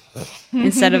on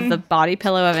instead of the body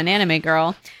pillow of an anime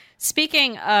girl.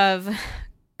 Speaking of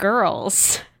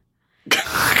girls,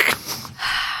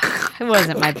 it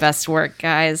wasn't my best work,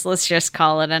 guys. Let's just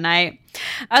call it a night.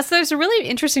 So there's a really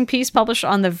interesting piece published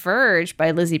on The Verge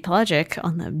by Lizzie Pelagic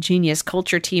on the Genius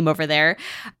Culture team over there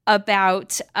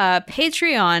about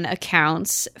Patreon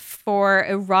accounts for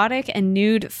erotic and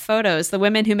nude photos. The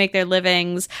women who make their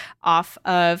livings off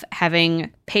of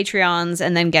having Patreons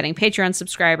and then getting Patreon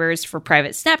subscribers for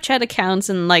private Snapchat accounts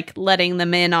and like letting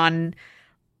them in on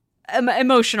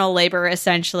emotional labor,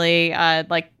 essentially,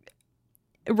 like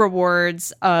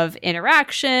rewards of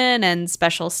interaction and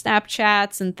special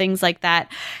Snapchats and things like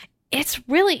that. It's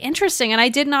really interesting, and I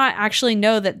did not actually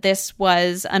know that this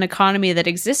was an economy that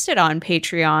existed on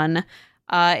Patreon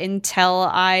until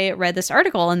I read this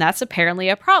article, and that's apparently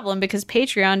a problem because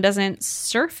Patreon doesn't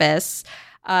surface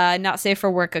not safe for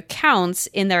work accounts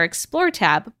in their Explore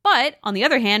tab. But on the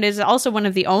other hand, it is also one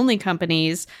of the only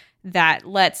companies that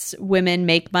lets women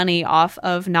make money off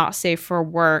of not safe for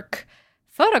work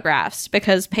photographs,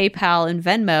 because PayPal and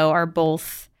Venmo are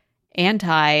both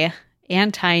anti-nudity.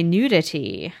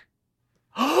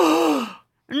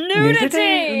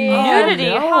 Nudity!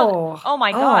 No. Oh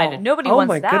my God! Nobody wants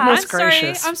my that. Goodness I'm sorry.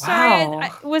 gracious. I'm sorry. Wow.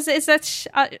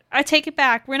 I take it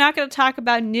back. We're not going to talk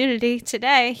about nudity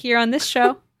today here on this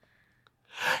show.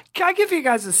 Can I give you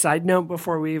guys a side note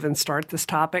before we even start this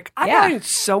topic? I Yeah. got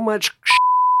so much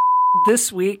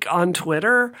this week on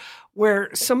Twitter where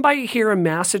somebody here in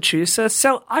Massachusetts,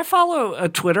 so I follow a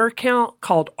Twitter account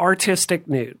called Artistic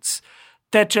Nudes.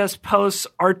 that just posts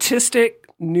artistic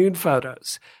nude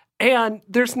photos. And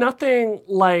there's nothing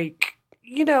like,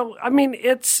 I mean,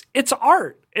 it's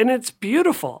art and it's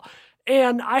beautiful.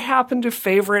 And I happened to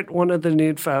favorite one of the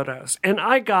nude photos. And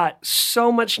I got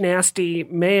so much nasty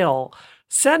mail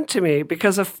sent to me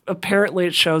because apparently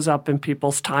it shows up in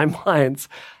people's timelines.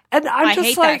 And I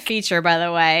hate that feature, by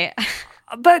the way.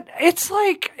 But it's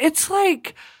like,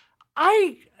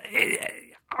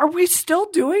 are we still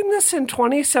doing this in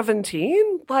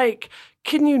 2017? Like,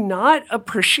 can you not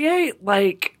appreciate?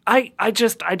 Like, I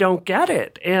don't get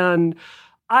it. And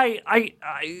I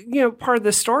part of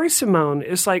the story, Simone,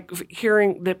 is like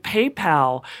hearing that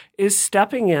PayPal is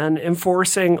stepping in and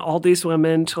forcing all these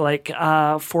women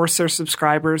to force their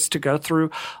subscribers to go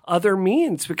through other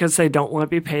means because they don't want to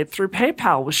be paid through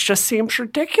PayPal, which just seems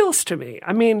ridiculous to me.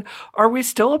 I mean, are we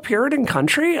still a Puritan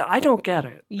country? I don't get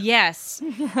it. Yes,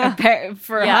 apparently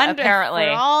for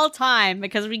all time,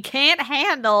 because we can't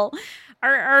handle.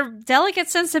 Our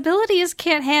delicate sensibilities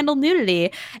can't handle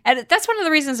nudity. And that's one of the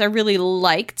reasons I really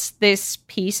liked this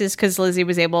piece, is because Lizzie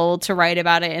was able to write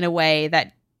about it in a way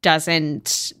that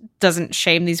doesn't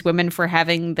shame these women for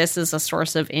having this as a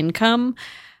source of income,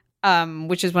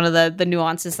 which is one of the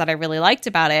nuances that I really liked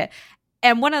about it.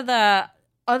 And one of the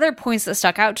other points that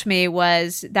stuck out to me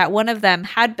was that one of them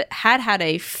had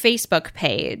a Facebook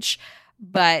page,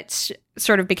 but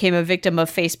sort of became a victim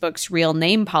of Facebook's real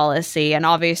name policy, and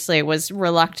obviously was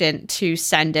reluctant to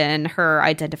send in her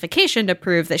identification to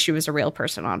prove that she was a real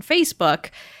person on Facebook,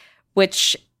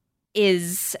 which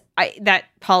is that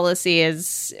policy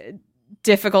is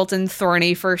difficult and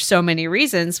thorny for so many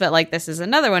reasons. But like, this is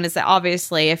another one, is that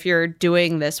obviously if you're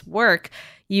doing this work,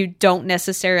 you don't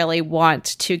necessarily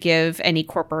want to give any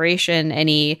corporation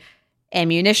any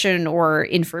ammunition or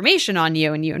information on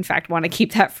you, and you in fact want to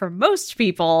keep that from most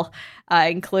people,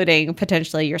 including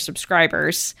potentially your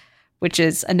subscribers, which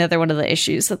is another one of the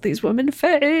issues that these women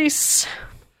face.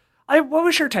 What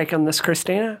was your take on this,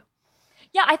 Christina?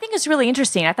 Yeah, I think it's really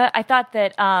interesting. I thought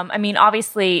that,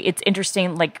 obviously it's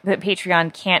interesting, like, that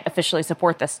Patreon can't officially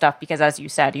support this stuff because, as you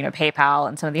said, PayPal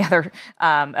and some of the other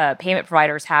payment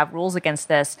providers have rules against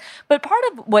this. But part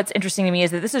of what's interesting to me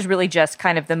is that this is really just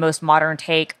kind of the most modern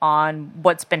take on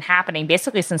what's been happening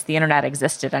basically since the internet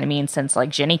existed. I mean, since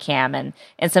like Jenny Cam and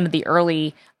some of the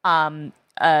early women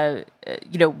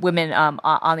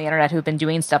on the internet who've been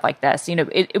doing stuff like this.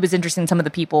 It was interesting. Some of the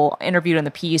people interviewed in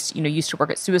the piece, used to work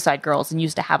at Suicide Girls and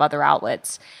used to have other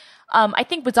outlets. I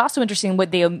think what's also interesting,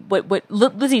 what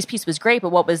Lizzie's piece was great, but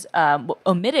what was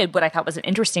omitted, what I thought was an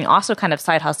interesting, also kind of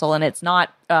side hustle, and it's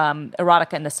not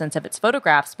erotica in the sense of its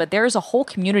photographs, but there is a whole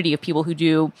community of people who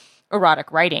do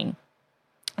erotic writing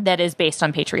that is based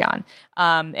on Patreon,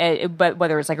 but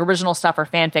whether it's like original stuff or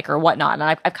fanfic or whatnot. And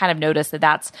I've kind of noticed that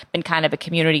that's been kind of a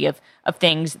community of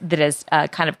things that has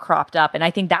kind of cropped up. And I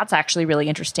think that's actually really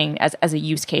interesting as a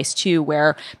use case too,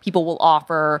 where people will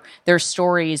offer their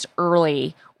stories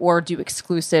early or do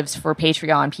exclusives for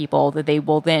Patreon people that they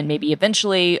will then maybe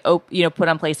eventually, put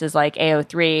on places like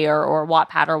AO3 or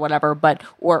Wattpad or whatever, but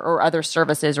or other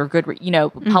services or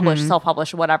publish,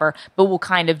 self-publish or whatever, but will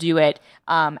kind of do it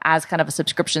as kind of a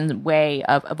subscription way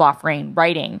of offering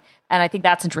writing. And I think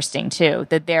that's interesting too,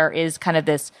 that there is kind of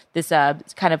this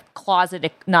kind of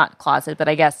not closet, but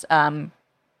I guess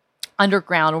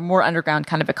underground or more underground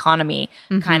kind of economy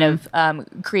kind of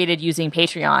created using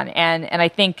Patreon. And I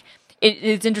think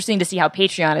it's interesting to see how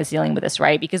Patreon is dealing with this,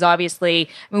 right? Because obviously,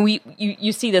 I mean,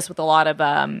 you see this with a lot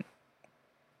of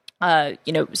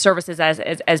services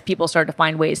as people start to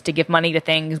find ways to give money to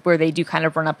things where they do kind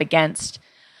of run up against,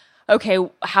 okay,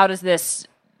 how does this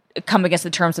come against the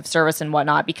terms of service and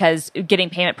whatnot? Because getting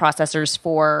payment processors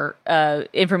for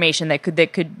information that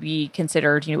could be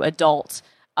considered adult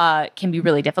can be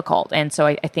really difficult. And so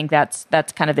I think that's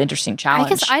kind of the interesting challenge. I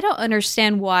guess I don't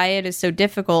understand why it is so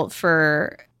difficult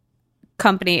for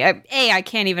company. I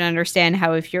can't even understand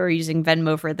how, if you're using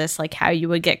Venmo for this, like how you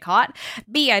would get caught.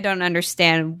 B, I don't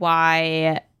understand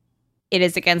why it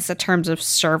is against the terms of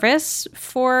service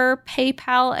for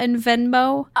PayPal and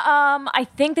Venmo. I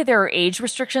think that there are age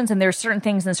restrictions, and there's certain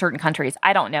things in certain countries.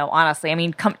 I don't know, honestly. I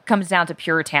mean, comes down to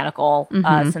puritanical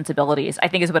sensibilities, I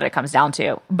think is what it comes down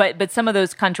to. But some of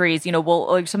those countries,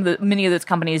 many of those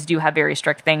companies do have very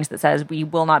strict things that says we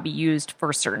will not be used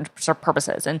for certain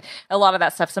purposes. And a lot of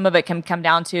that stuff, some of it can come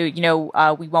down to,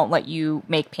 we won't let you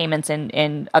make payments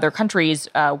in other countries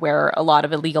where a lot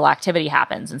of illegal activity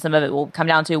happens. And some of it will come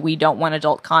down to, we don't want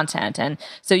adult content. And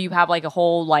so you have like a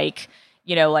whole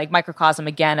microcosm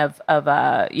again of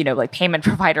payment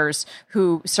providers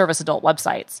who service adult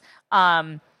websites.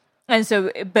 And And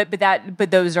so, but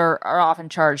those are often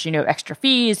charged, extra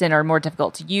fees and are more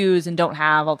difficult to use and don't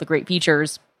have all the great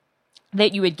features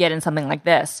that you would get in something like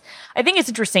this. I think it's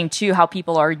interesting too how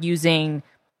people are using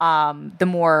the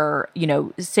more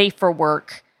safe for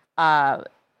work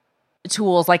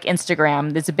tools like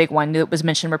Instagram. There's a big one that was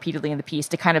mentioned repeatedly in the piece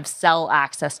to kind of sell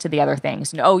access to the other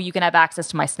things. You can have access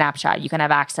to my Snapchat. You can have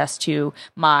access to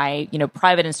my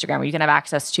private Instagram, or you can have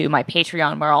access to my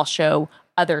Patreon where I'll show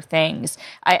other things.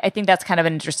 I think that's kind of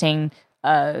an interesting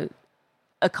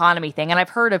economy thing. And I've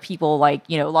heard of people like,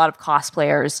 a lot of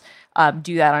cosplayers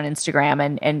do that on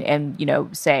Instagram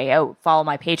and say, oh, follow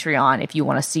my Patreon if you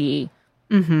want to see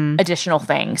additional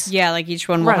things. Yeah, like each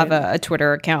one will have a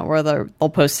Twitter account where they'll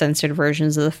post censored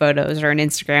versions of the photos, or an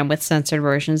Instagram with censored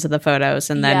versions of the photos.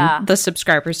 And then the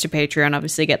subscribers to Patreon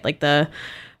obviously get like the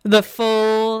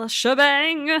full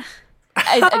shebang.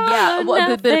 But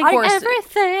of course,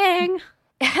 everything.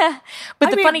 But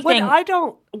the funny thing,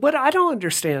 what I don't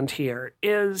understand here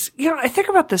is, I think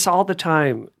about this all the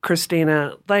time,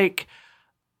 Christina. Like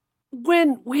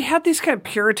when we had these kind of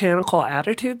puritanical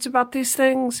attitudes about these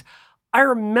things, I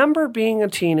remember being a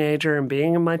teenager and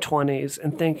being in my 20s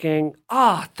and thinking,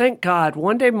 thank God,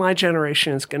 one day my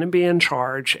generation is going to be in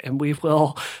charge and we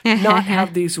will not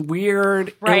have these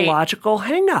weird, illogical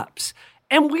hangups.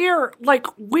 And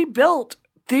we built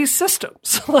these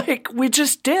systems. Like we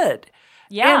just did.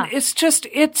 Yeah.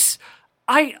 And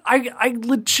I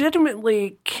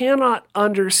legitimately cannot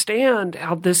understand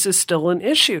how this is still an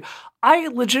issue. I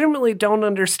legitimately don't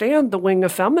understand the wing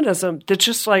of feminism that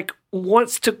just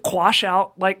wants to quash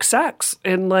out sex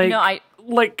and I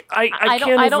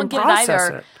don't get it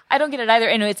either. I don't get it either.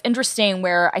 And it's interesting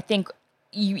where I think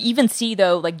you even see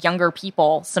though younger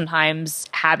people sometimes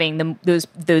having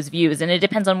those views, and it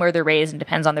depends on where they're raised and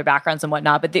depends on their backgrounds and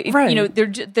whatnot. But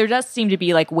there does seem to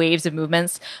be waves of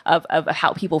movements of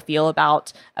how people feel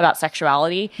about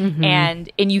sexuality,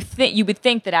 and you would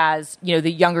think that as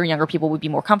the younger people would be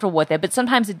more comfortable with it, but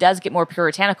sometimes it does get more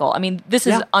puritanical. I mean, this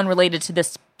is unrelated to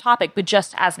this topic, but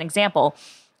just as an example.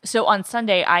 So on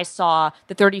Sunday, I saw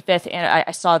the 35th, and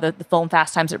I saw the film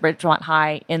Fast Times at Ridgemont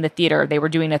High in the theater. They were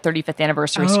doing a 35th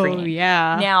anniversary screening.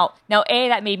 Yeah. Now,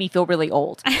 that made me feel really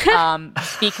old,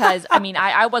 because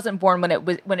I wasn't born when it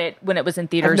was in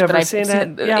theaters, but I've seen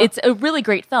it. Yeah. It's a really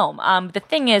great film. The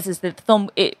thing is that the film,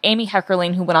 Amy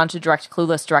Heckerling, who went on to direct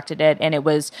Clueless, directed it, and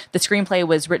the screenplay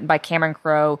was written by Cameron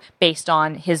Crowe based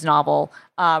on his novel,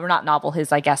 or not novel,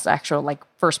 his actual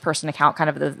first person account, kind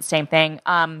of the same thing.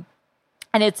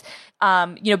 And it's,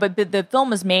 but the film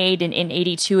was made in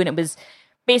 82, and it was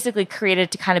basically created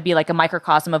to kind of be like a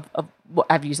microcosm of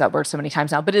I've used that word so many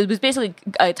times now, but it was basically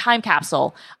a time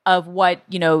capsule of what,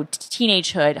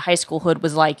 teenagehood, high schoolhood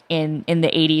was like in the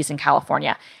 80s in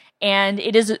California. And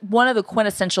it is one of the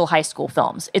quintessential high school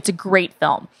films. It's a great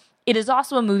film. It is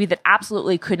also a movie that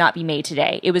absolutely could not be made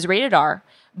today. It was rated R,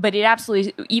 but it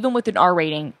absolutely, even with an R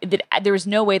rating, there is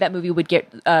no way that movie would get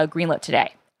greenlit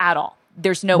today at all.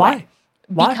 There's no way.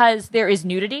 Why? Because there is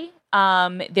nudity.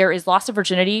 There is loss of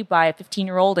virginity by a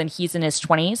 15-year-old, and he's in his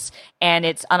 20s, and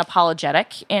it's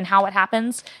unapologetic in how it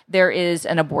happens. There is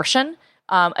an abortion,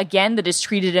 again, that is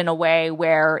treated in a way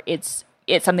where it's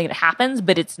something that happens,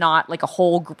 but it's not like a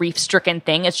whole grief-stricken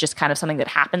thing. It's just kind of something that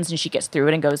happens, and she gets through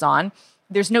it and goes on.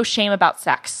 There's no shame about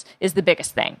sex is the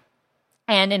biggest thing.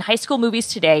 And in high school movies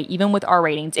today, even with R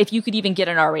ratings, if you could even get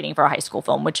an R rating for a high school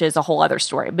film, which is a whole other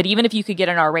story, but even if you could get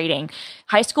an R rating,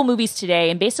 high school movies today,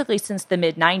 and basically since the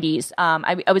mid-90s,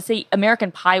 I would say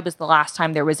American Pie was the last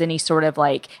time there was any sort of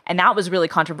and that was really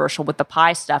controversial with the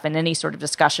pie stuff and any sort of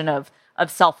discussion of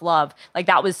self-love.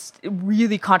 That was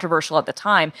really controversial at the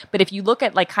time. But if you look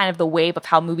at kind of the wave of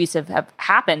how movies have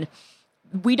happened,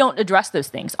 we don't address those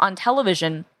things. On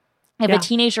television, if a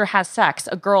teenager has sex,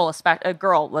 a girl,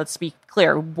 let's be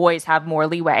clear, boys have more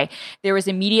leeway. There is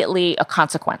immediately a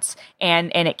consequence,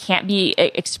 and it can't be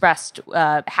expressed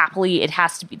happily.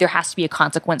 There has to be a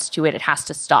consequence to it. It has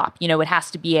to stop. It has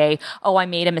to be I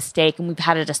made a mistake and we've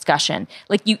had a discussion.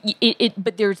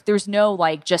 But there's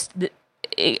no just the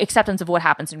acceptance of what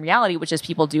happens in reality, which is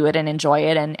people do it and enjoy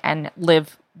it and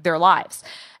live their lives.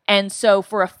 And so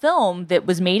for a film that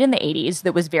was made in the 80s,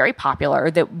 that was very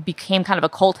popular, that became kind of a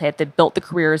cult hit, that built the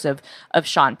careers of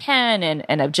Sean Penn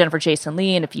and of Jennifer Jason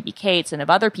Leigh and of Phoebe Cates and of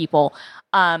other people,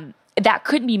 that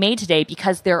couldn't be made today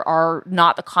because there are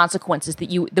not the consequences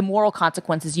the moral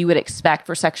consequences you would expect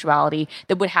for sexuality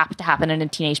that would have to happen in a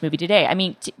teenage movie today. I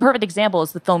mean, perfect example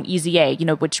is the film Easy A,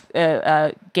 which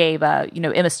gave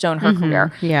Emma Stone her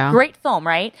career. Yeah, great film,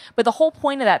 right? But the whole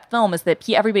point of that film is that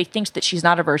everybody thinks that she's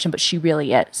not a virgin, but she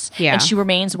really is, and she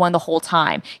remains one the whole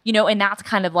time. And that's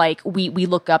kind of like we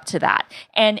look up to that,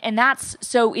 and that's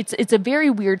so it's a very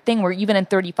weird thing where even in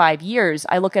 35 years,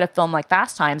 I look at a film like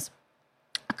Fast Times.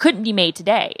 Couldn't be made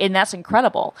today, and that's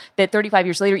incredible that 35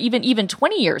 years later, even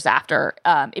 20 years after,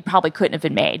 it probably couldn't have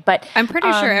been made. But I'm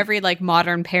pretty sure every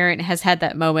modern parent has had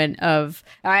that moment of,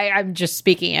 I'm just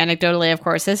speaking anecdotally, of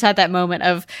course, has had that moment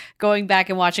of going back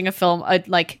and watching a film,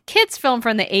 kids film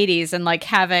from the 80s, and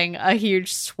having a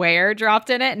huge swear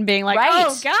dropped in it and being like, right.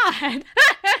 Oh God.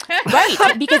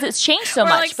 Right, because it's changed so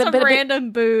much. Some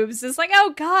random boobs. It's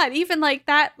oh God, even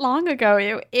that long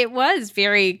ago, it was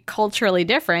very culturally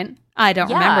different. I don't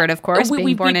remember it, of course,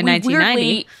 being born in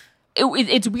 1990.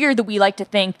 It's weird that we like to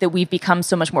think that we've become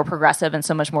so much more progressive and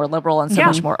so much more liberal and so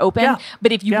much more open. Yeah.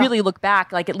 But if you really look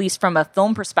back, at least from a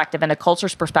film perspective and a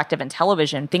culture's perspective in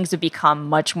television, things have become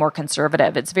much more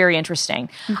conservative. It's very interesting.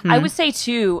 Mm-hmm. I would say,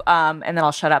 too, and then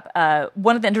I'll shut up,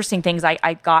 one of the interesting things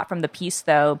I got from the piece,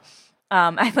 though,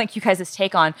 I like you guys'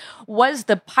 take on was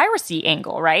the piracy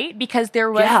angle, right? Because there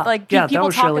was people that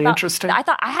was talk really about, interesting.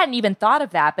 I hadn't even thought of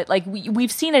that, but we've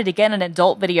seen it again in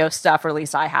adult video stuff, or at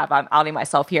least I have. I'm outing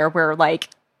myself here, where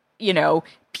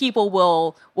people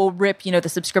will rip the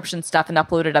subscription stuff and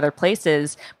upload it other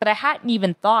places. But I hadn't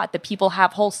even thought that people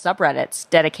have whole subreddits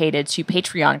dedicated to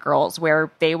Patreon girls where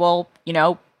they will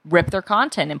rip their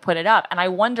content and put it up. And I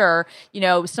wonder,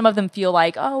 some of them feel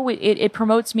like, oh, it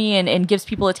promotes me and gives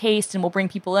people a taste and will bring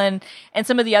people in. And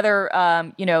some of the other,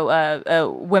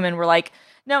 women were like,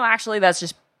 no, actually, that's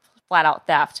just flat out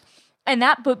theft. And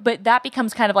but that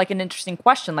becomes kind of an interesting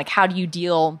question. How do you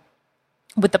deal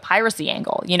with the piracy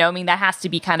angle? That has to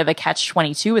be kind of a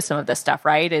catch-22 with some of this stuff,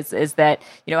 right? Is that,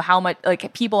 how much,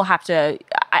 people have to,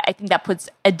 I think that puts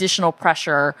additional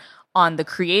pressure on the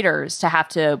creators to have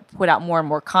to put out more and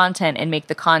more content and make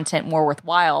the content more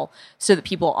worthwhile, so that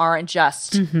people aren't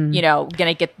just gonna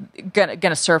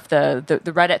surf the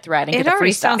Reddit thread and get the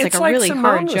free stuff. It already sounds like a really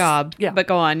hard job. Yeah, but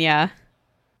go on. Yeah.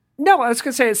 No, I was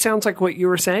going to say, it sounds like what you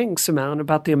were saying, Simone,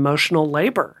 about the emotional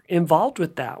labor involved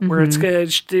with that, where it's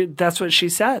good. That's what she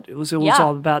said. It was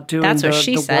all about doing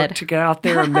the work to get out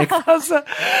there and make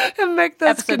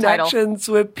those connections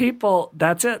with people.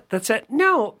 That's it.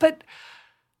 No, but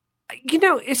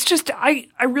it's just, I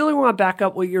really want to back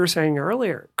up what you were saying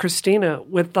earlier, Christina,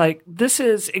 with this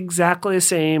is exactly the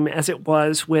same as it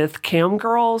was with cam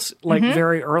girls,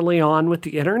 very early on with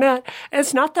the internet. And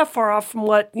it's not that far off from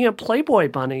what, Playboy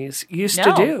bunnies used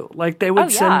to do. They would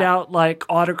send out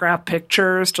autograph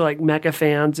pictures to mega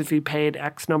fans if you paid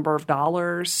X number of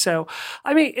dollars. So,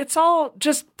 I mean, it's all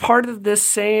just part of this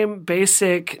same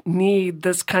basic need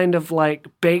that's kind of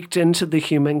baked into the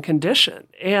human condition.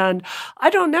 And I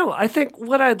don't know. I think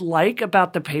what I'd like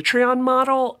about the Patreon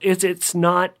model is it's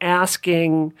not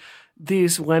asking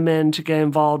these women to get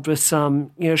involved with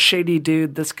some, shady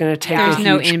dude that's going to take a huge There's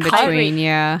no in between,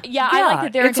 Yeah, I like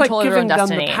that they're in control of their own destiny. It's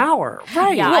giving them the power.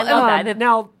 Right. Yeah, I love that.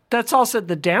 Now, that's also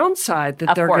the downside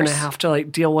that they're going to have to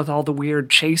deal with all the weird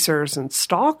chasers and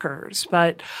stalkers.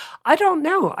 But I don't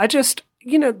know. I just,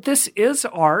 this is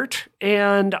art,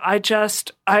 and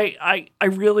I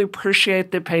really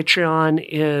appreciate that Patreon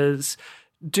is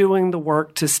doing the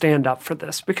work to stand up for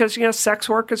this, because sex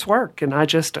work is work, and I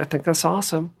think that's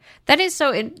awesome. That is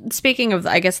so. Speaking of,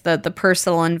 I guess the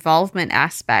personal involvement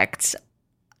aspects,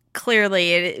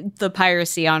 clearly the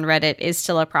piracy on Reddit is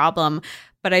still a problem,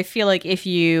 but I feel like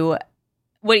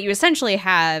what you essentially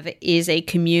have is a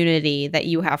community that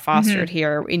you have fostered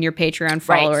here in your Patreon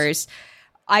followers.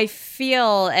 Right. I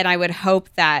feel, and I would hope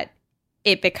that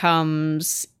it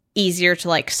becomes easier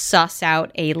to suss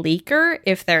out a leaker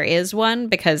if there is one,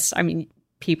 because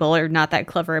people are not that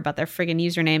clever about their friggin'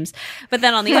 usernames. But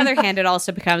then on the other hand, it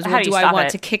also becomes, well, do I want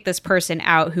to kick this person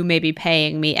out who may be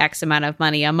paying me X amount of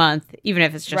money a month, even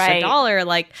if it's just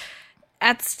 $1?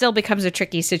 That still becomes a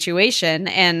tricky situation,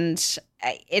 and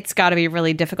it's got to be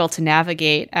really difficult to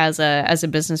navigate as a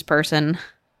business person.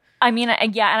 And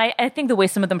I think the way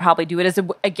some of them probably do it is,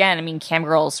 again, cam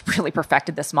girls really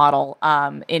perfected this model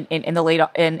in the late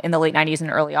 90s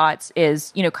and early aughts,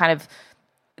 is kind of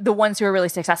the ones who are really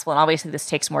successful, and obviously this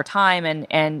takes more time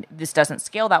and this doesn't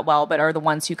scale that well, but are the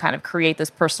ones who kind of create those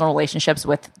personal relationships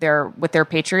with their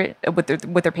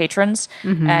patrons,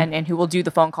 and who will do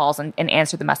the phone calls and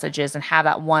answer the messages and have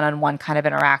that one-on-one kind of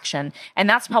interaction. And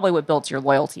that's probably what builds your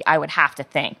loyalty, I would have to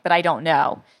think, but I don't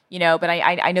know, but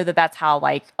I know that that's how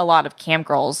like a lot of cam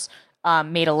girls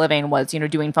made a living, was,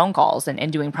 doing phone calls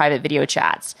and doing private video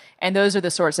chats. And those are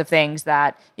the sorts of things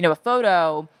that, a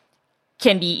photo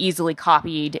can be easily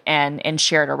copied and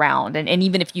shared around. And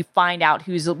even if you find out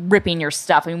who's ripping your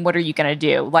stuff, I mean, what are you going to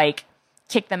do? Like,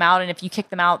 kick them out? And if you kick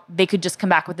them out, they could just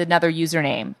come back with another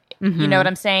username. You know what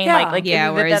I'm saying? Yeah.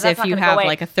 Whereas if you have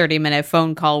like a 30-minute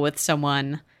phone call with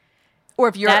someone, or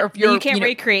if you're you can't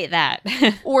recreate that.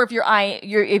 Or if you're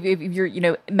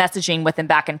messaging with them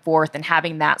back and forth and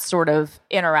having that sort of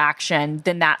interaction,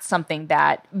 then that's something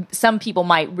that some people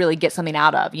might really get something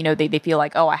out of. They feel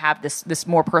like, oh, I have this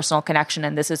more personal connection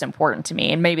and this is important to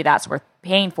me, and maybe that's worth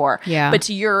paying for. Yeah. But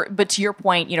to your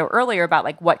point, earlier about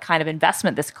like what kind of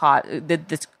investment this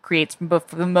creates from both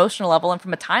from an emotional level and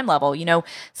from a time level.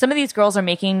 Some of these girls are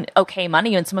making okay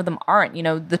money and some of them aren't.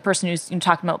 The person who's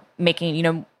talking about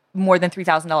making, more than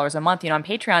 $3,000 a month, on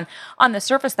Patreon. On the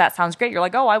surface, that sounds great. You're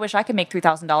like, oh, I wish I could make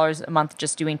 $3,000 a month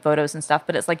just doing photos and stuff.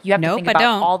 But it's like you have to think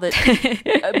about all the,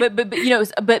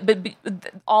 but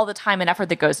all the time and effort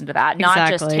that goes into that. Not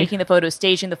just taking the photos,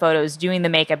 staging the photos, doing the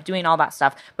makeup, doing all that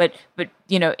stuff. But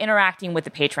interacting with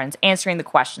the patrons, answering the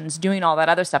questions, doing all that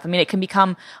other stuff. I mean, it can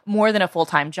become more than a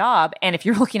full-time job. And if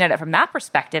you're looking at it from that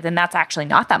perspective, then that's actually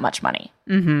not that much money.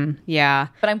 Mm-hmm. Yeah.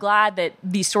 But I'm glad that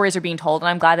these stories are being told, and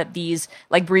I'm glad that these,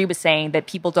 like Brie was saying, that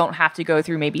people don't have to go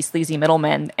through maybe sleazy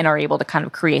middlemen and are able to kind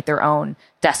of create their own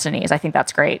destinies. I think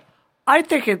that's great. I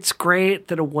think it's great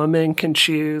that a woman can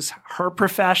choose her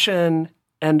profession,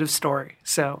 end of story.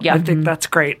 So I think that's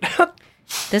great.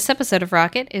 This episode of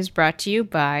Rocket is brought to you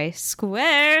by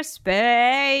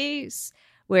Squarespace,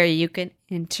 where you can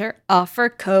enter offer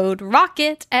code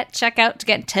ROCKET at checkout to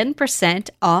get 10%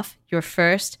 off your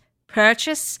first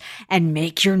purchase and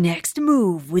make your next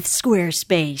move with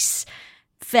Squarespace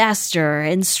faster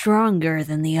and stronger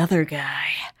than the other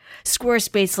guy.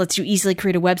 Squarespace lets you easily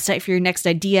create a website for your next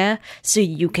idea so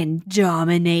you can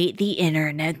dominate the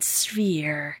internet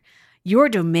sphere. Your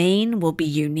domain will be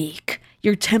unique.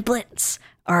 Your templates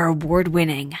are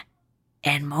award-winning,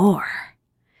 and more.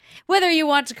 Whether you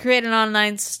want to create an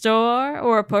online store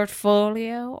or a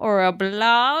portfolio or a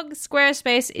blog,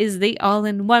 Squarespace is the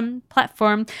all-in-one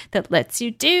platform that lets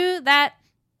you do that.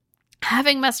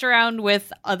 Having messed around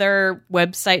with other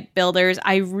website builders,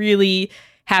 I really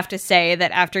have to say that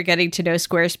after getting to know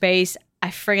Squarespace, I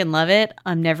friggin' love it.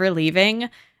 I'm never leaving.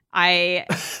 I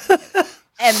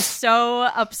am so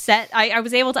upset. I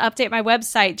was able to update my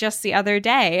website just the other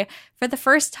day for the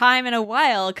first time in a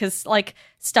while because, like,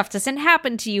 stuff doesn't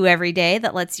happen to you every day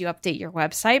that lets you update your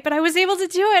website, but I was able to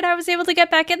do it. I was able to get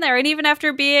back in there. And even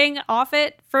after being off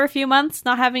it for a few months,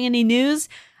 not having any news,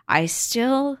 I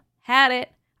still had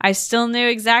it. I still knew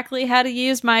exactly how to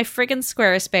use my friggin'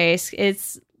 Squarespace.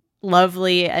 It's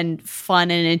lovely and fun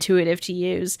and intuitive to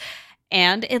use.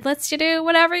 And it lets you do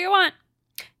whatever you want.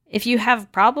 If you have a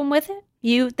problem with it,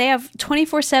 they have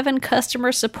 24/7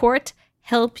 customer support,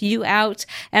 help you out.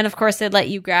 And of course, they let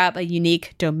you grab a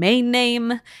unique domain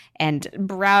name and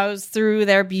browse through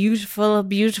their beautiful,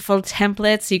 beautiful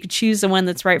templates. So you can choose the one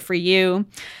that's right for you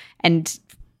and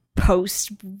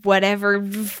post whatever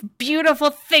beautiful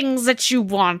things that you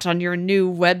want on your new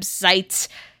website.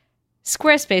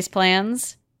 Squarespace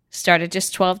plans start at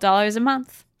just $12 a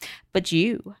month. But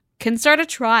you can start a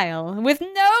trial with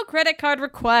no credit card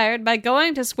required by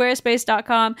going to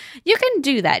squarespace.com. You can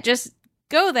do that. Just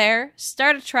go there,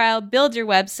 start a trial, build your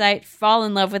website, fall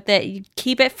in love with it. You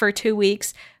keep it for 2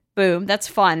 weeks. Boom, that's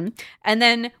fun. And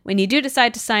then when you do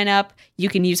decide to sign up, you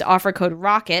can use offer code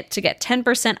ROCKET to get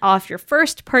 10% off your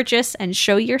first purchase and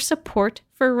show your support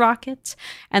for Rocket.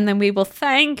 And then we will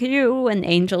thank you and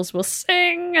angels will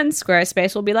sing and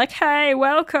Squarespace will be like, hey,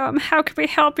 welcome. How can we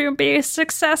help you be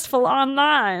successful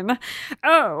online?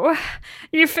 Oh,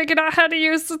 you figured out how to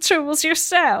use the tools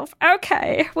yourself.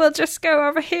 Okay, we'll just go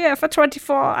over here for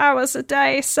 24 hours a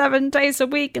day, 7 days a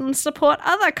week and support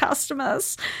other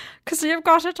customers. Because you've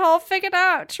got it all figured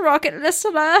out, Rocket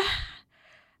listener.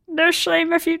 No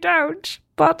shame if you don't,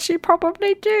 but you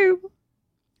probably do.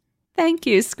 Thank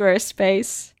you,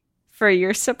 Squarespace, for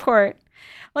your support.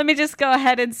 Let me just go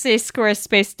ahead and say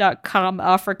squarespace.com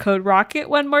offer code ROCKET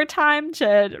one more time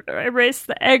to erase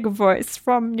the egg voice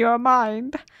from your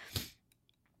mind.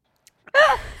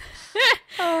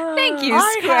 Thank you,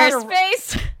 I had a-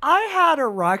 Squarespace. I had a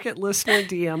Rocket listener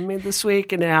DM me this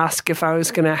week and ask if I was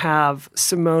going to have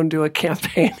Simone do a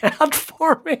campaign ad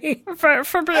for me. For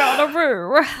Brianna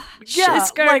Rue. She's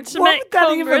going like, to what make would that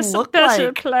Congress even a look better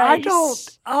like? place. I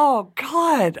don't. Oh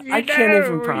God, I can't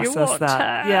even know, process you want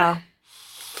that. her. Yeah.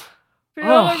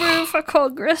 Brianna Rue for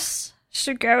Congress.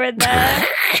 She'll go in there.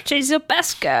 She's your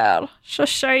best girl. She'll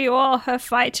show you all her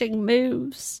fighting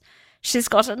moves. She's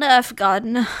got a Nerf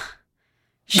gun.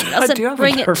 She I do doesn't have a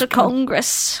bring it Nerf to gun.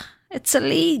 Congress. It's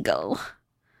illegal.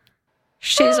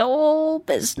 She's all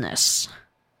business.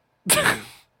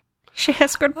 She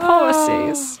has good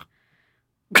policies.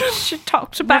 She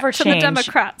talked back Never to change. the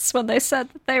Democrats when they said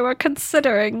that they were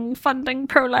considering funding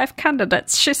pro-life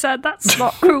candidates. She said, that's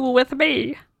not cool with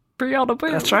me. Brianna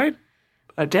Boone. That's right.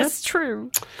 I did. That's true.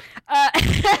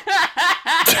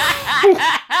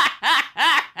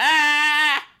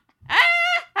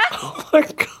 Oh my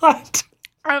God.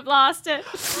 I've lost it.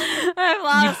 I've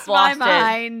lost my lost it.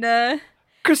 mind.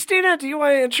 Christina, do you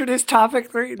want to introduce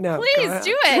topic 3? No. go Please ahead.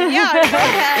 do it. Yeah, go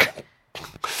ahead.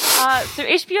 So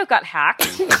HBO got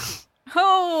hacked.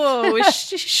 Oh,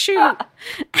 shoot.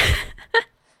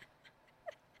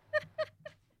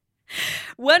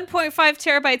 1.5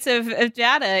 terabytes of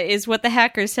data is what the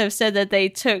hackers have said that they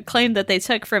claimed that they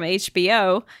took from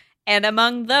HBO. And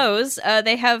among those,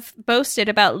 they have boasted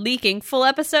about leaking full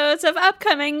episodes of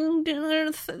upcoming,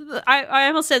 I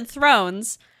almost said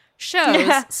Thrones,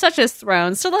 shows, such as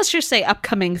Thrones. So let's just say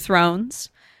upcoming Thrones.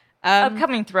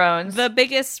 Upcoming Thrones. The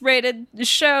biggest rated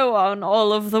show on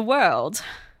all of the world.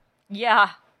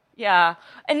 Yeah.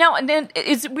 And then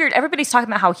it's weird. Everybody's talking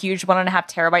about how huge 1.5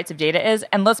 terabytes of data is.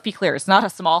 And let's be clear, it's not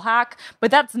a small hack, but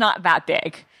that's not that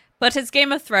big. But it's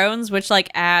Game of Thrones, which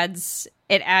adds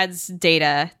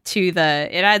data to it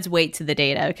adds weight to the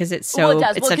data because it's so it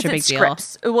does. it's such a big deal.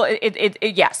 Scripts. Well, it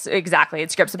yes, exactly.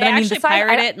 It's scripts. They But I mean, actually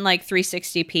pirate it in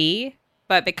 360p,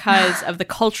 but because of the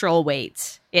cultural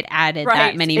weight, it added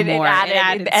that many more. It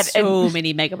added so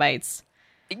many megabytes.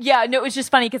 Yeah, no, it's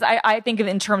just funny because I think of it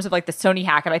in terms of the Sony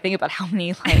hack, and I think about how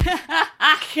many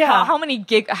how many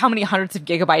hundreds of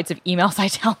gigabytes of emails I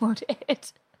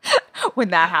downloaded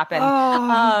when that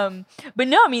happened. But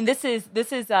no, I mean this is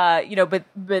this is in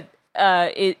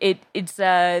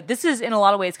a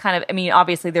lot of ways kind of, I mean,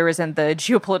 obviously there isn't the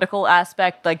geopolitical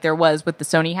aspect like there was with the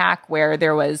Sony hack, where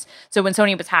there was, so when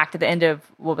Sony was hacked at the end of,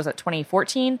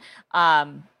 2014,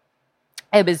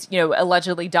 it was,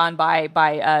 allegedly done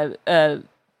by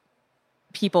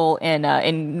people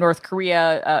in North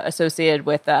Korea associated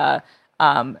with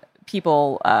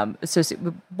people associated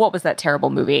with, what was that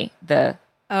terrible movie? The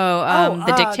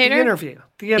Dictator? The interview.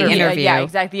 Yeah,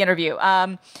 exactly. The interview.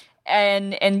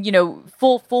 And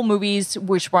full movies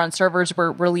which were on servers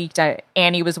were leaked.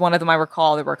 Annie was one of them, I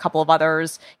recall. There were a couple of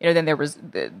others. Then there was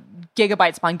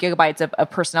gigabytes upon gigabytes of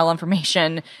personnel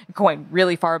information going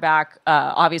really far back.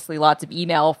 Obviously, lots of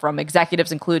email from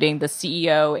executives, including the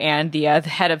CEO and the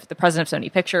head of the president of Sony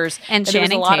Pictures, and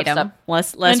Channing Tatum.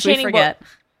 Lest we forget.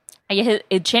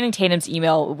 Channing Tatum's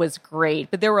email was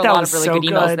great, but there were a lot of really good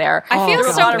emails there. I feel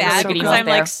so bad really because I'm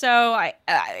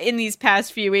in these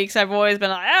past few weeks, I've always been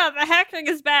like, the hacking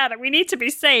is bad and we need to be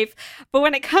safe. But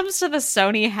when it comes to the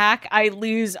Sony hack, I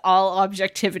lose all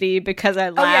objectivity because I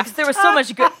laughed. Oh yeah, because there was so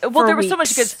much good. Well, there was so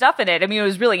much weeks. good stuff in it. I mean, it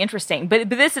was really interesting. But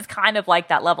this is kind of like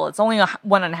that level. It's only 1.5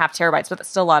 terabytes, but it's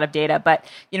still a lot of data. But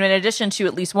in addition to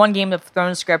at least one Game of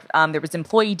Thrones script, there was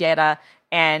employee data.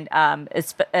 And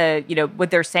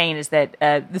what they're saying is that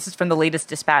this is from the latest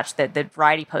dispatch that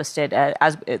Variety posted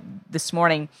this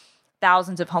morning.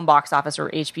 Thousands of home box office or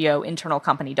HBO internal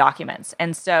company documents,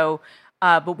 and so.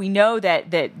 But we know that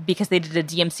because they did a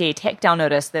DMCA takedown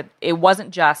notice, that it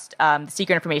wasn't just the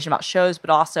secret information about shows, but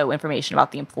also information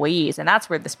about the employees, and that's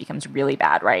where this becomes really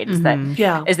bad, right? Is that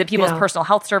people's personal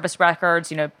health service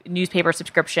records, newspaper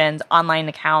subscriptions, online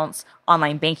accounts,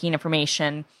 online banking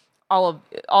information.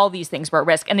 All these things were at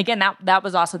risk. And again, that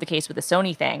was also the case with the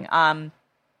Sony thing.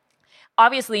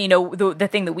 Obviously, the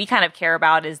thing that we kind of care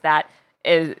about is that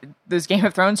those Game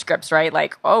of Thrones scripts, right?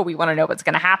 We want to know what's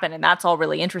going to happen. And that's all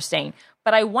really interesting.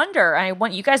 But I wonder, and I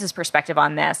want you guys' perspective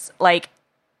on this,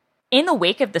 in the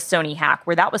wake of the Sony hack,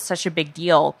 where that was such a big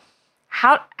deal,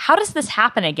 how does this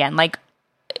happen again?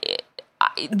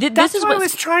 That's what I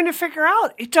was trying to figure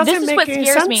out. It doesn't make any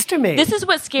sense to me. This is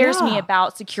what scares me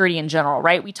about security in general,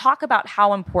 right? We talk about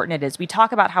how important it is. We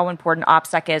talk about how important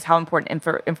OPSEC is, how important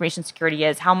information security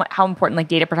is, how important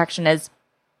data protection is.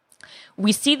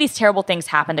 We see these terrible things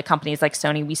happen to companies like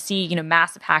Sony. We see,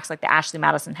 massive hacks like the Ashley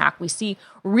Madison hack. We see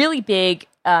really big,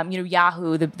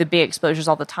 Yahoo, the big exposures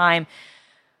all the time.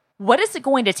 what is it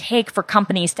going to take for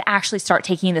companies to actually start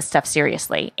taking this stuff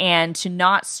seriously and to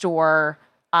not store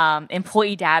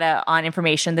employee data on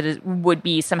information that would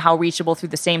be somehow reachable through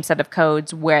the same set of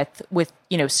codes with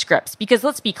scripts? Because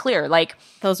let's be clear, like,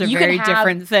 those are very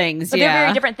different things. But they're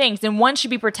very different things, and one should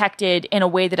be protected in a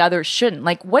way that others shouldn't.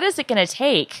 Like, what is it going to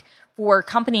take for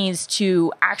companies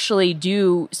to actually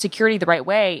do security the right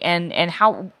way, and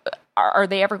how are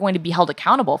they ever going to be held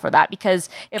accountable for that? Because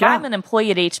if I'm an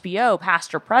employee at HBO,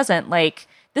 past or present, like,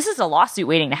 this is a lawsuit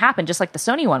waiting to happen, just like the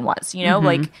Sony one was.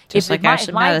 Like, just like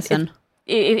Ashley Madison.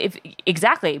 If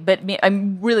exactly, but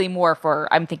I'm really more for,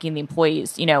 I'm thinking the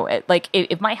employees, like,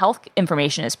 if my health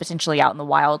information is potentially out in the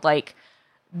wild, like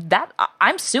that,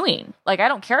 I'm suing. Like, I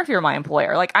don't care if you're my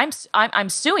employer. Like, I'm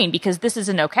suing because this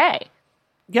isn't okay.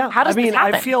 Yeah, how does this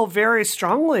happen? I feel very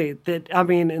strongly that,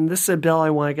 and this is a bill I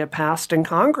want to get passed in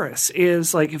Congress,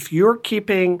 is like, if you're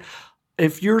choosing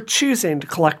to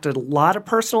collect a lot of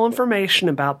personal information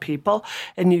about people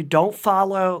and you don't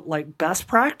follow like best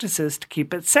practices to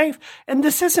keep it safe, and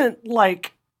this isn't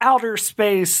like outer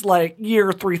space, like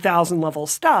year 3000 level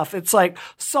stuff. It's like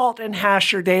salt and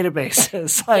hash your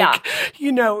databases, like,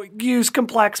 use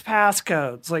complex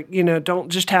passcodes, like, don't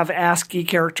just have ASCII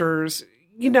characters,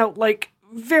 like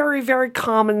very, very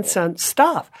common sense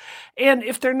stuff. And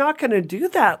if they're not going to do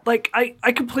that, like,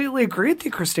 I completely agree with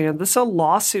you, Christine. This is a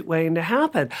lawsuit waiting to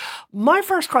happen. My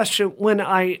first question when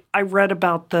I read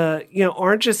about the,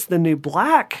 Orange is the New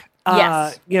Black,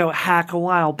 hack a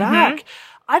while back,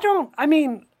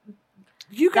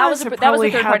 you guys that was a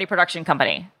third-party production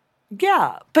company.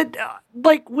 Yeah, but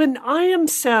like when I am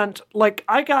sent, like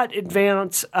I got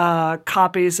advance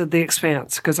copies of The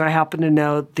Expanse because I happen to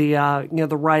know the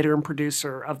the writer and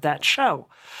producer of that show.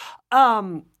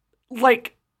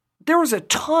 Like there was a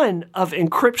ton of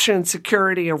encryption and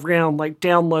security around like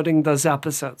downloading those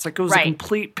episodes. Like it was a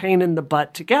complete pain in the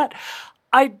butt to get.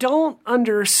 I don't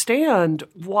understand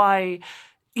why.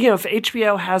 If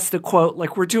HBO has the quote,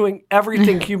 like, we're doing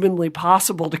everything humanly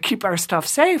possible to keep our stuff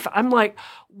safe, I'm like,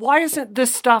 why isn't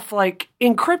this stuff, like,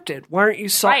 encrypted? Why aren't you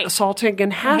assaulting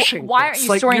and hashing Why aren't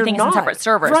you storing things in separate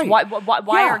servers? Right.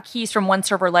 Why are keys from one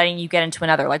server letting you get into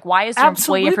another? Like, why is your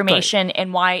employee information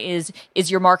and why is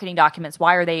your marketing documents,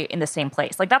 why are they in the same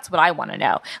place? Like, that's what I want to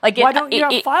know. Like, why don't you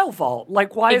have File Vault?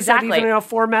 Like, why is that even in a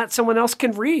format someone else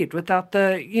can read without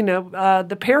the,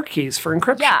 the pair keys for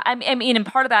encryption? Yeah, I mean, and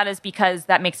part of that is because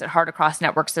that makes it hard across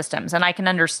network systems. And I can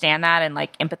understand that and,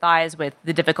 like, empathize with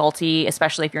the difficulty,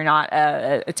 especially if you're not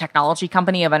a technology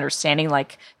company, of understanding,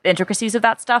 like, the intricacies of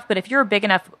that stuff. But if you're a big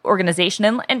enough organization,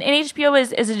 and HBO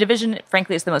is a division,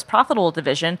 frankly, it's the most profitable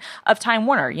division of Time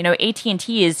Warner.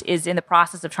 AT&T is in the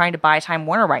process of trying to buy Time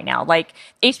Warner right now. Like,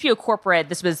 HBO corporate,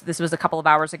 this was a couple of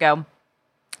hours ago,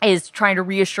 is trying to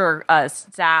reassure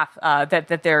staff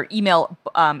that their email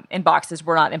inboxes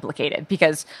were not implicated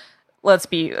because, let's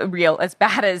be real, as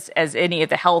bad as any of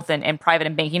the health and private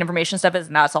and banking information stuff is,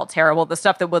 and that's all terrible, the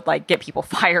stuff that would, like, get people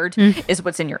fired is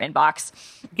what's in your inbox.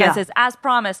 Yeah. It says, as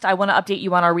promised, I want to update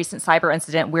you on our recent cyber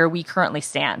incident where we currently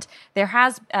stand. There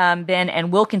has been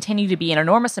and will continue to be an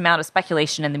enormous amount of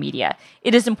speculation in the media.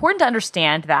 It is important to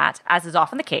understand that, as is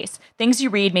often the case, things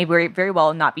you read may very, very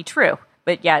well not be true.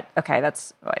 But yet,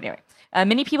 anyway.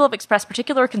 Many people have expressed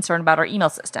particular concern about our email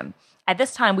system. At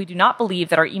this time, we do not believe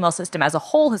that our email system as a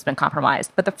whole has been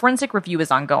compromised, but the forensic review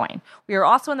is ongoing. We are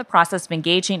also in the process of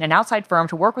engaging an outside firm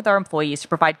to work with our employees to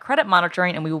provide credit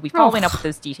monitoring, and we will be following up with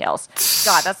those details.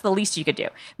 God, that's the least you could do.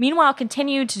 Meanwhile,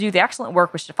 continue to do the excellent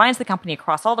work which defines the company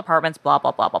across all departments, blah,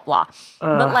 blah, blah, blah, blah.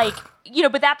 But, like,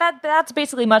 but that's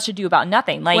basically much ado about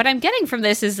nothing. Like, what I'm getting from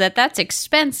this is that that's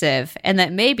expensive and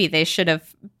that maybe they should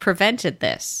have prevented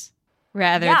this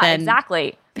rather than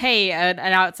pay an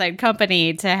outside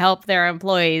company to help their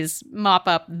employees mop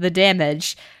up the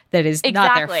damage that is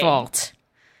not their fault.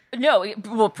 No,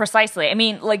 well, precisely. I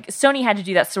mean, like, Sony had to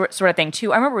do that sort of thing,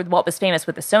 too. I remember what was famous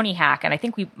with the Sony hack, and I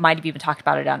think we might have even talked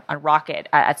about it on Rocket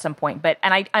at some point. But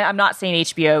I'm not saying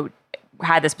HBO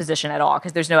had this position at all,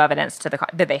 because there's no evidence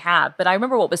that they have. But I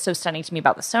remember what was so stunning to me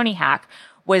about the Sony hack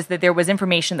was that there was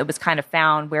information that was kind of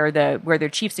found where their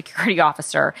chief security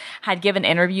officer had given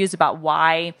interviews about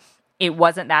why it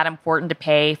wasn't that important to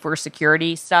pay for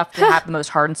security stuff to have the most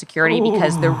hardened security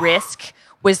because the risk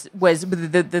was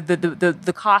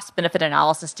the cost benefit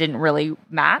analysis didn't really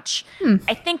match.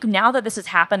 I think now that this has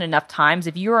happened enough times,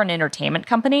 if you're an entertainment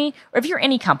company, or if you're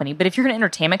any company, but if you're an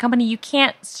entertainment company, you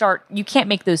can't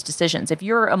make those decisions. If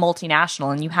you're a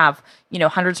multinational and you have,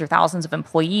 hundreds or thousands of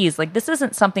employees, like, this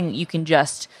isn't something that you can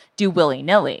just do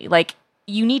willy-nilly. Like,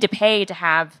 you need to pay to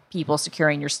have people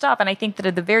securing your stuff. And I think that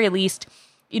at the very least,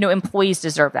 employees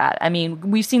deserve that. I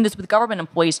mean, we've seen this with government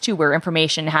employees too, where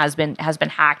information has been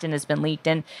hacked and has been leaked,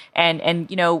 and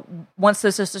once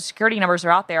those social security numbers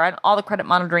are out there, all the credit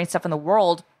monitoring stuff in the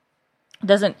world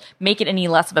doesn't make it any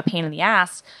less of a pain in the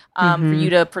ass for you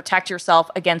to protect yourself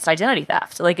against identity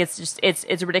theft. Like, it's just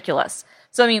it's ridiculous.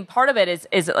 So I mean, part of it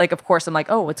is like, of course, I'm like,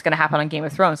 oh, what's going to happen on Game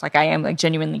of Thrones? Like, I am like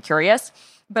genuinely curious.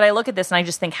 But I look at this and I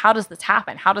just think, how does this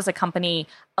happen? How does a company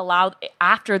allow,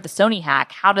 after the Sony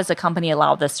hack, how does a company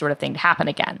allow this sort of thing to happen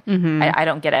again? I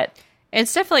don't get it.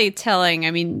 It's definitely telling.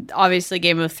 I mean, obviously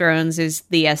Game of Thrones is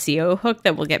the SEO hook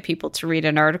that will get people to read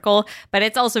an article, but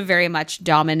it's also very much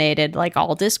dominated like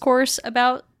all discourse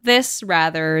about this,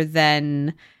 rather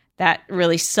than that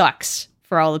really sucks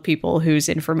for all the people whose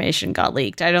information got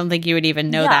leaked. I don't think you would even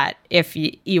know that if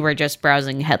you were just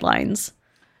browsing headlines.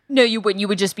 No, you wouldn't. You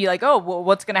would just be like, oh, well,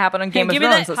 what's going to happen on Game of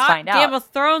Thrones? Let's find out. Game of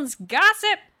Thrones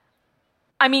gossip.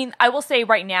 I mean, I will say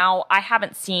right now, I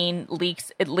haven't seen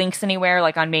links anywhere,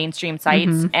 like on mainstream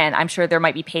sites, and I'm sure there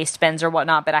might be paste spins or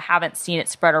whatnot, but I haven't seen it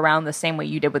spread around the same way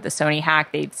you did with the Sony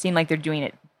hack. They seem like they're doing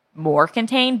it more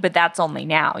contained, but that's only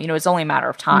now. It's only a matter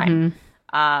of time.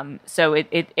 So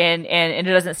it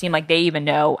doesn't seem like they even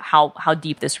know how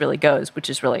deep this really goes, which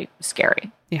is really scary.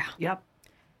 Yeah. Yep.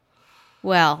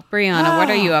 Well, Brianna,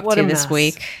 what are you up to this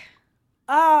week?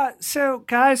 So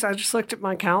guys, I just looked at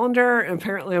my calendar and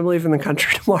apparently I'm leaving the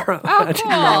country tomorrow. Oh,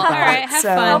 cool. All right, have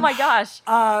fun. Oh my gosh.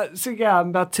 So yeah, I'm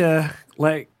about to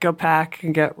go pack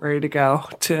and get ready to go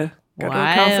to a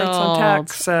conference on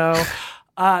tech. So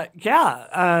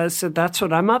so that's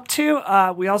what I'm up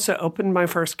to. We also opened my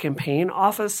first campaign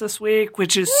office this week,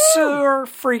 which is so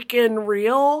freaking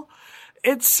real.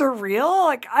 It's surreal.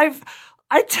 Like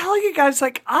I tell you guys,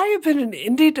 like, I have been an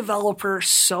indie developer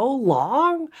so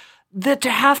long that to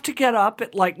have to get up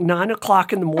at like 9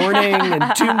 o'clock in the morning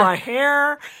and do my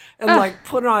hair and like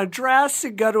put on a dress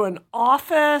and go to an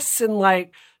office and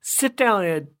like sit down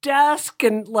at a desk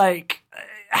and like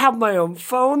have my own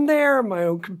phone there and my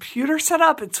own computer set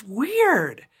up. It's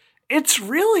weird. It's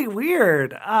really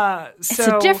weird. It's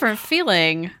a different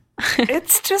feeling.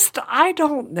 It's just, I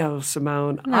don't know,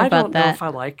 Simone. I don't know if I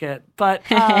like it. But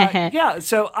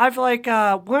so I've like,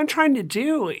 what I'm trying to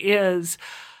do is,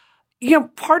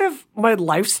 part of my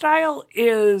lifestyle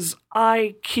is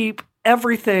I keep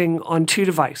everything on two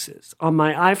devices, on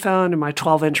my iPhone and my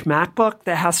 12-inch MacBook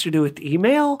that has to do with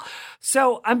email.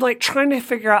 So I'm like trying to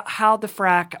figure out how the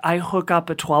frack I hook up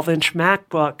a 12-inch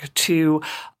MacBook to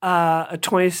a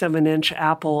 27-inch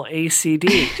Apple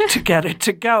ACD to get it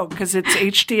to go, because it's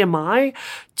HDMI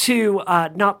to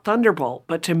not Thunderbolt,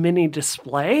 but to mini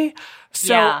display.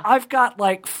 So I've got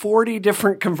like 40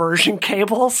 different conversion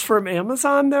cables from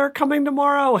Amazon that are coming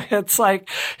tomorrow. It's like,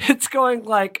 it's going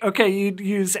like, okay, you'd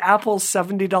use Apple's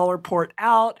 $70 port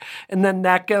out, and then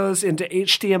that goes into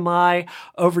HDMI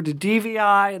over to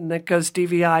DVI, and that goes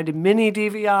DVI to mini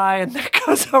DVI, and that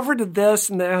goes over to this,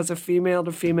 and that has a female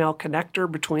to female connector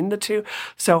between the two.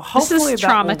 So hopefully this is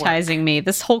traumatizing me.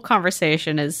 This whole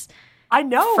conversation is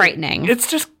frightening. It's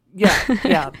just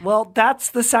yeah. Well,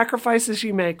 that's the sacrifices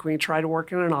you make when you try to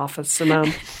work in an office,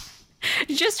 Simone.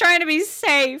 Just trying to be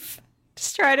safe.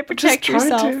 Just trying to protect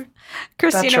yourself.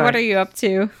 Christina, what are you up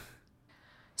to?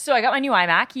 So I got my new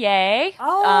iMac. Yay.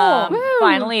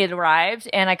 Finally it arrived,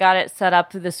 and I got it set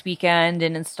up this weekend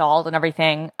and installed and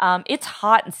everything. It's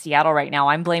hot in Seattle right now.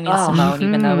 I'm blaming Simone,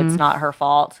 even though it's not her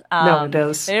fault. No, it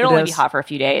is. It'll only be hot for a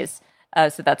few days,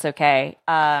 so that's okay.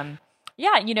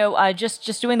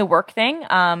 Just doing the work thing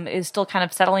is still kind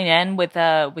of settling in with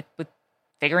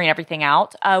figuring everything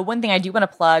out. One thing I do want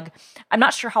to plug, I'm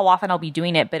not sure how often I'll be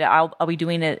doing it, but I'll be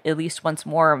doing it at least once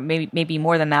more, maybe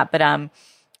more than that. But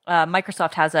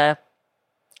Microsoft has a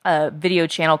video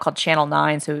channel called Channel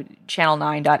 9, so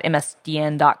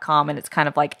channel9.msdn.com, and it's kind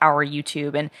of like our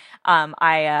YouTube. And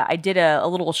I did a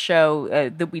little show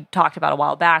that we talked about a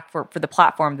while back for the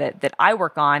platform that I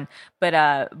work on.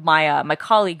 But my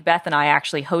colleague Beth and I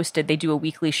actually hosted. They do a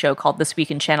weekly show called This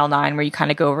Week in Channel 9, where you kind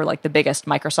of go over like the biggest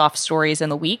Microsoft stories in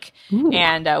the week. Ooh.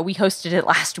 And we hosted it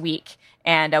last week,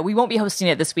 and we won't be hosting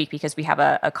it this week because we have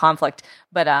a conflict.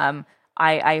 But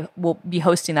I will be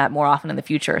hosting that more often in the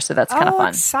future, so that's kind of fun.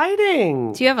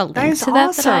 Exciting! Do you have a link to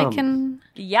that I can?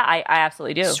 Yeah, I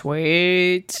absolutely do.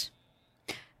 Sweet.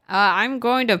 I'm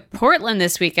going to Portland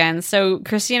this weekend, so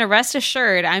Christina, rest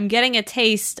assured, I'm getting a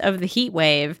taste of the heat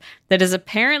wave that is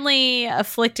apparently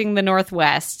afflicting the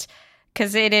Northwest,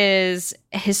 because it is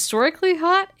historically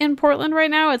hot in Portland right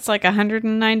now. It's like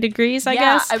 109 degrees, I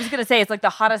guess. Yeah, I was going to say, it's like the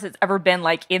hottest it's ever been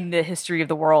like in the history of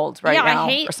the world now. I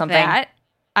hate or something. that.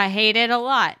 I hate it a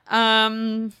lot.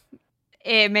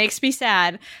 it makes me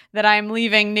sad that I'm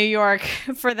leaving New York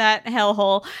for that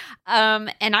hellhole.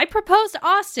 And I proposed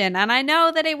Austin, and I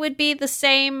know that it would be the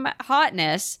same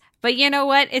hotness, but you know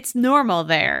what? It's normal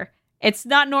there. It's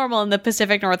not normal in the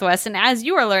Pacific Northwest. And as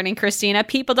you are learning, Christina,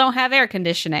 people don't have air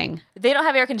conditioning. They don't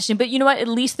have air conditioning, but you know what? At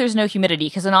least there's no humidity,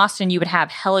 because in Austin you would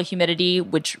have hella humidity,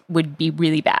 which would be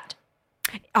really bad.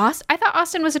 I thought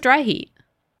Austin was a dry heat.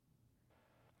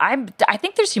 I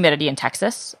think there's humidity in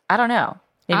Texas. I don't know.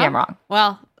 Maybe I'm wrong.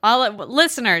 Well,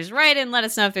 listeners, write in and let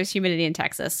us know if there's humidity in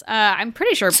Texas. I'm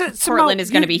pretty sure Portland is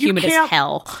going to be humid as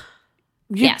hell.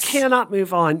 You cannot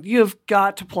move on. You've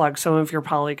got to plug some of your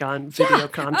Polygon video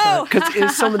content because it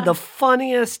is some of the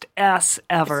funniest S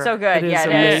ever. It's so good. It is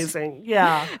amazing.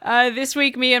 Yeah. This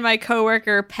week, me and my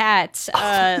coworker Pat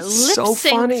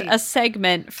lip-synced a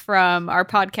segment from our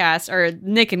podcast, or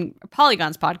Nick and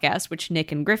Polygon's podcast, which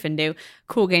Nick and Griffin do,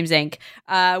 Cool Games Inc.,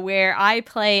 where I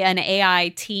play an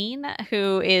AI teen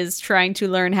who is trying to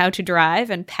learn how to drive,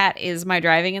 and Pat is my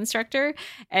driving instructor.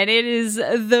 And it is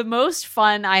the most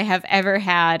fun I have ever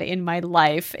had in my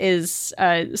life, is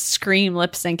Scream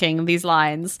lip syncing these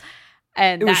lines.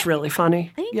 And it was really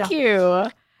funny. Thank you.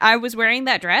 I was wearing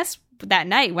that dress that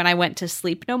night when I went to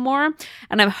Sleep No More,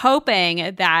 and I'm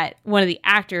hoping that one of the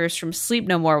actors from Sleep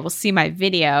No More will see my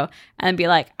video and be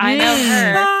like, I know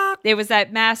her. It was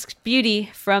that masked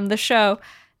beauty from the show.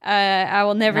 I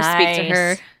will never speak to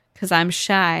her because I'm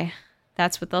shy.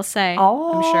 That's what they'll say.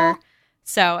 I'm sure.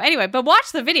 So anyway, but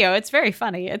watch the video. It's very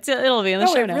funny. It'll be in the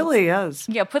show notes. It really is.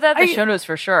 Yeah, put that in the show notes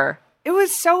for sure. It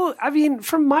was so, I mean,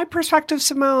 from my perspective,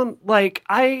 Simone, like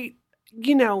the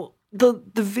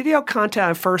video content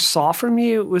I first saw from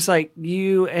you was like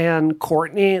you and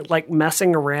Courtney like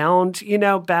messing around,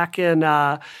 back in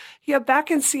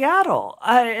Seattle.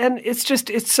 And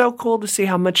it's so cool to see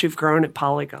how much you've grown at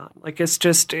Polygon. Like it's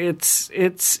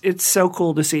so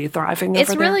cool to see you thriving over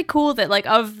there. It's really cool that like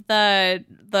of the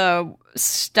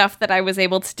stuff that I was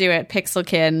able to do at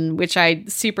Pixelkin, which I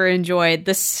super enjoyed,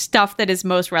 the stuff that is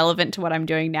most relevant to what I'm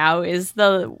doing now is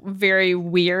the very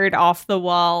weird off the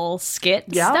wall skit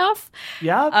stuff.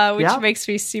 Yeah. Which makes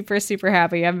me super, super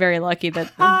happy. I'm very lucky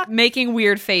that making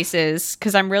weird faces,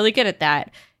 because I'm really good at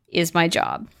that, is my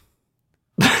job.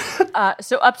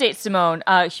 So update, Simone.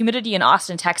 Humidity in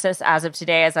Austin, Texas, as of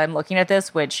today, as I'm looking at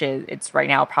this, which it's right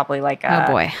now probably like oh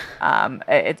boy,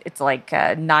 it's like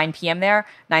 9 p.m. there,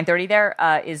 9:30 there,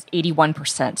 is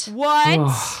 81%.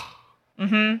 What?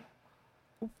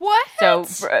 What? So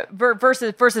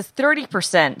versus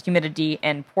 30% humidity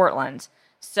in Portland.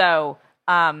 So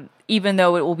even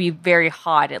though it will be very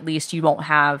hot, at least you won't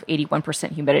have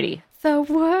 81% humidity. The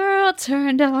world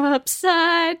turned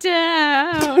upside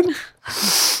down.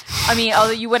 I mean,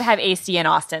 although you would have AC in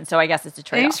Austin, so I guess it's a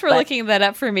trade-off. Thanks for looking that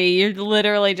up for me. You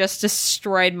literally just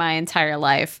destroyed my entire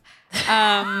life.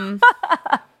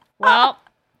 Well,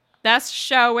 that's the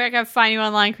show. Where can I find you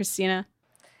online, Christina?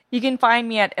 You can find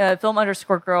me at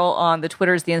film_girl on the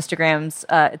Twitters, the Instagrams,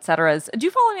 etc. Do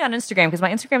follow me on Instagram, because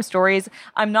my Instagram stories,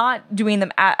 I'm not doing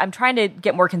them I'm trying to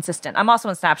get more consistent. I'm also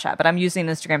on Snapchat, but I'm using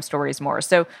Instagram stories more.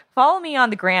 So follow me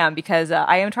on the gram, because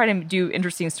I am trying to do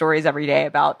interesting stories every day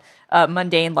about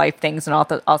mundane life things, and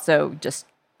also just,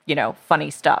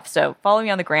 funny stuff. So follow me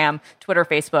on the gram, Twitter,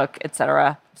 Facebook,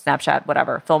 etc., Snapchat,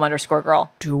 whatever, film_girl.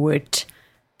 Do it.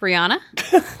 Brianna?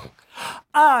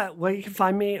 Well, you can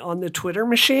find me on the Twitter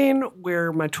machine,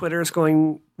 where my Twitter is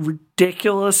going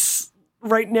ridiculous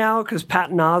right now because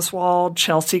Patton Oswalt,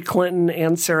 Chelsea Clinton,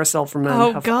 and Sarah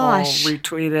Silverman have all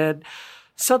retweeted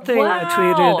something I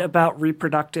tweeted about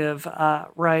reproductive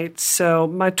rights. So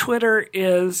my Twitter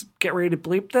is, get ready to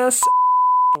bleep this,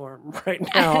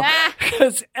 right now,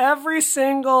 because every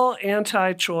single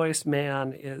anti-choice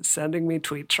man is sending me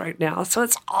tweets right now. So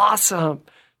it's awesome.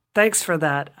 Thanks for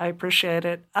that. I appreciate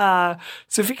it. So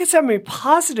if you could send me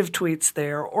positive tweets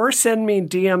there, or send me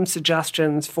DM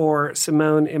suggestions for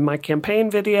Simone in my campaign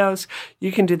videos,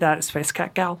 you can do that at Space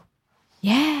Cat Gal.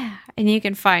 Yeah. And you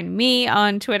can find me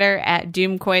on Twitter at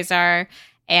DoomQuasar.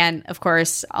 And of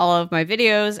course, all of my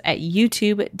videos at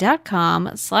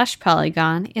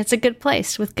youtube.com/Polygon. It's a good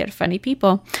place with good, funny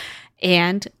people.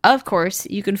 And of course,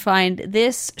 you can find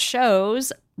this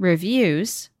show's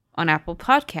reviews on Apple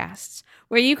Podcasts,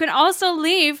 where you can also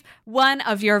leave one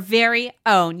of your very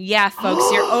own. Yeah,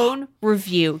 folks, your own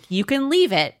review. You can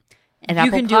leave it at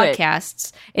Apple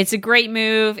Podcasts. It's a great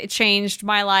move. It changed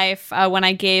my life. When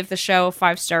I gave the show a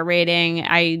 5-star rating,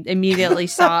 I immediately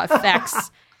saw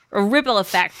effects, a ripple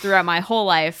effect throughout my whole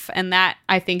life. And that,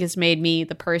 I think, has made me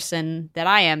the person that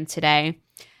I am today.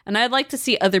 And I'd like to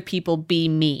see other people be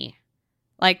me.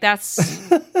 Like, that's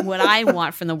what I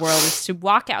want from the world, is to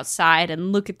walk outside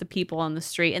and look at the people on the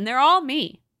street, and they're all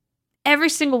me. Every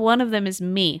single one of them is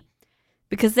me,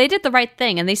 because they did the right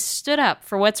thing, and they stood up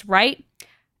for what's right,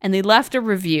 and they left a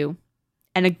review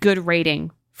and a good rating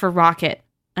for Rocket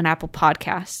on Apple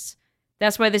Podcasts.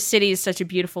 That's why the city is such a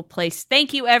beautiful place.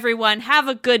 Thank you, everyone. Have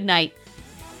a good night.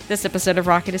 This episode of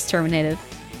Rocket is terminated.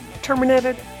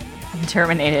 Terminated.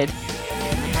 Terminated.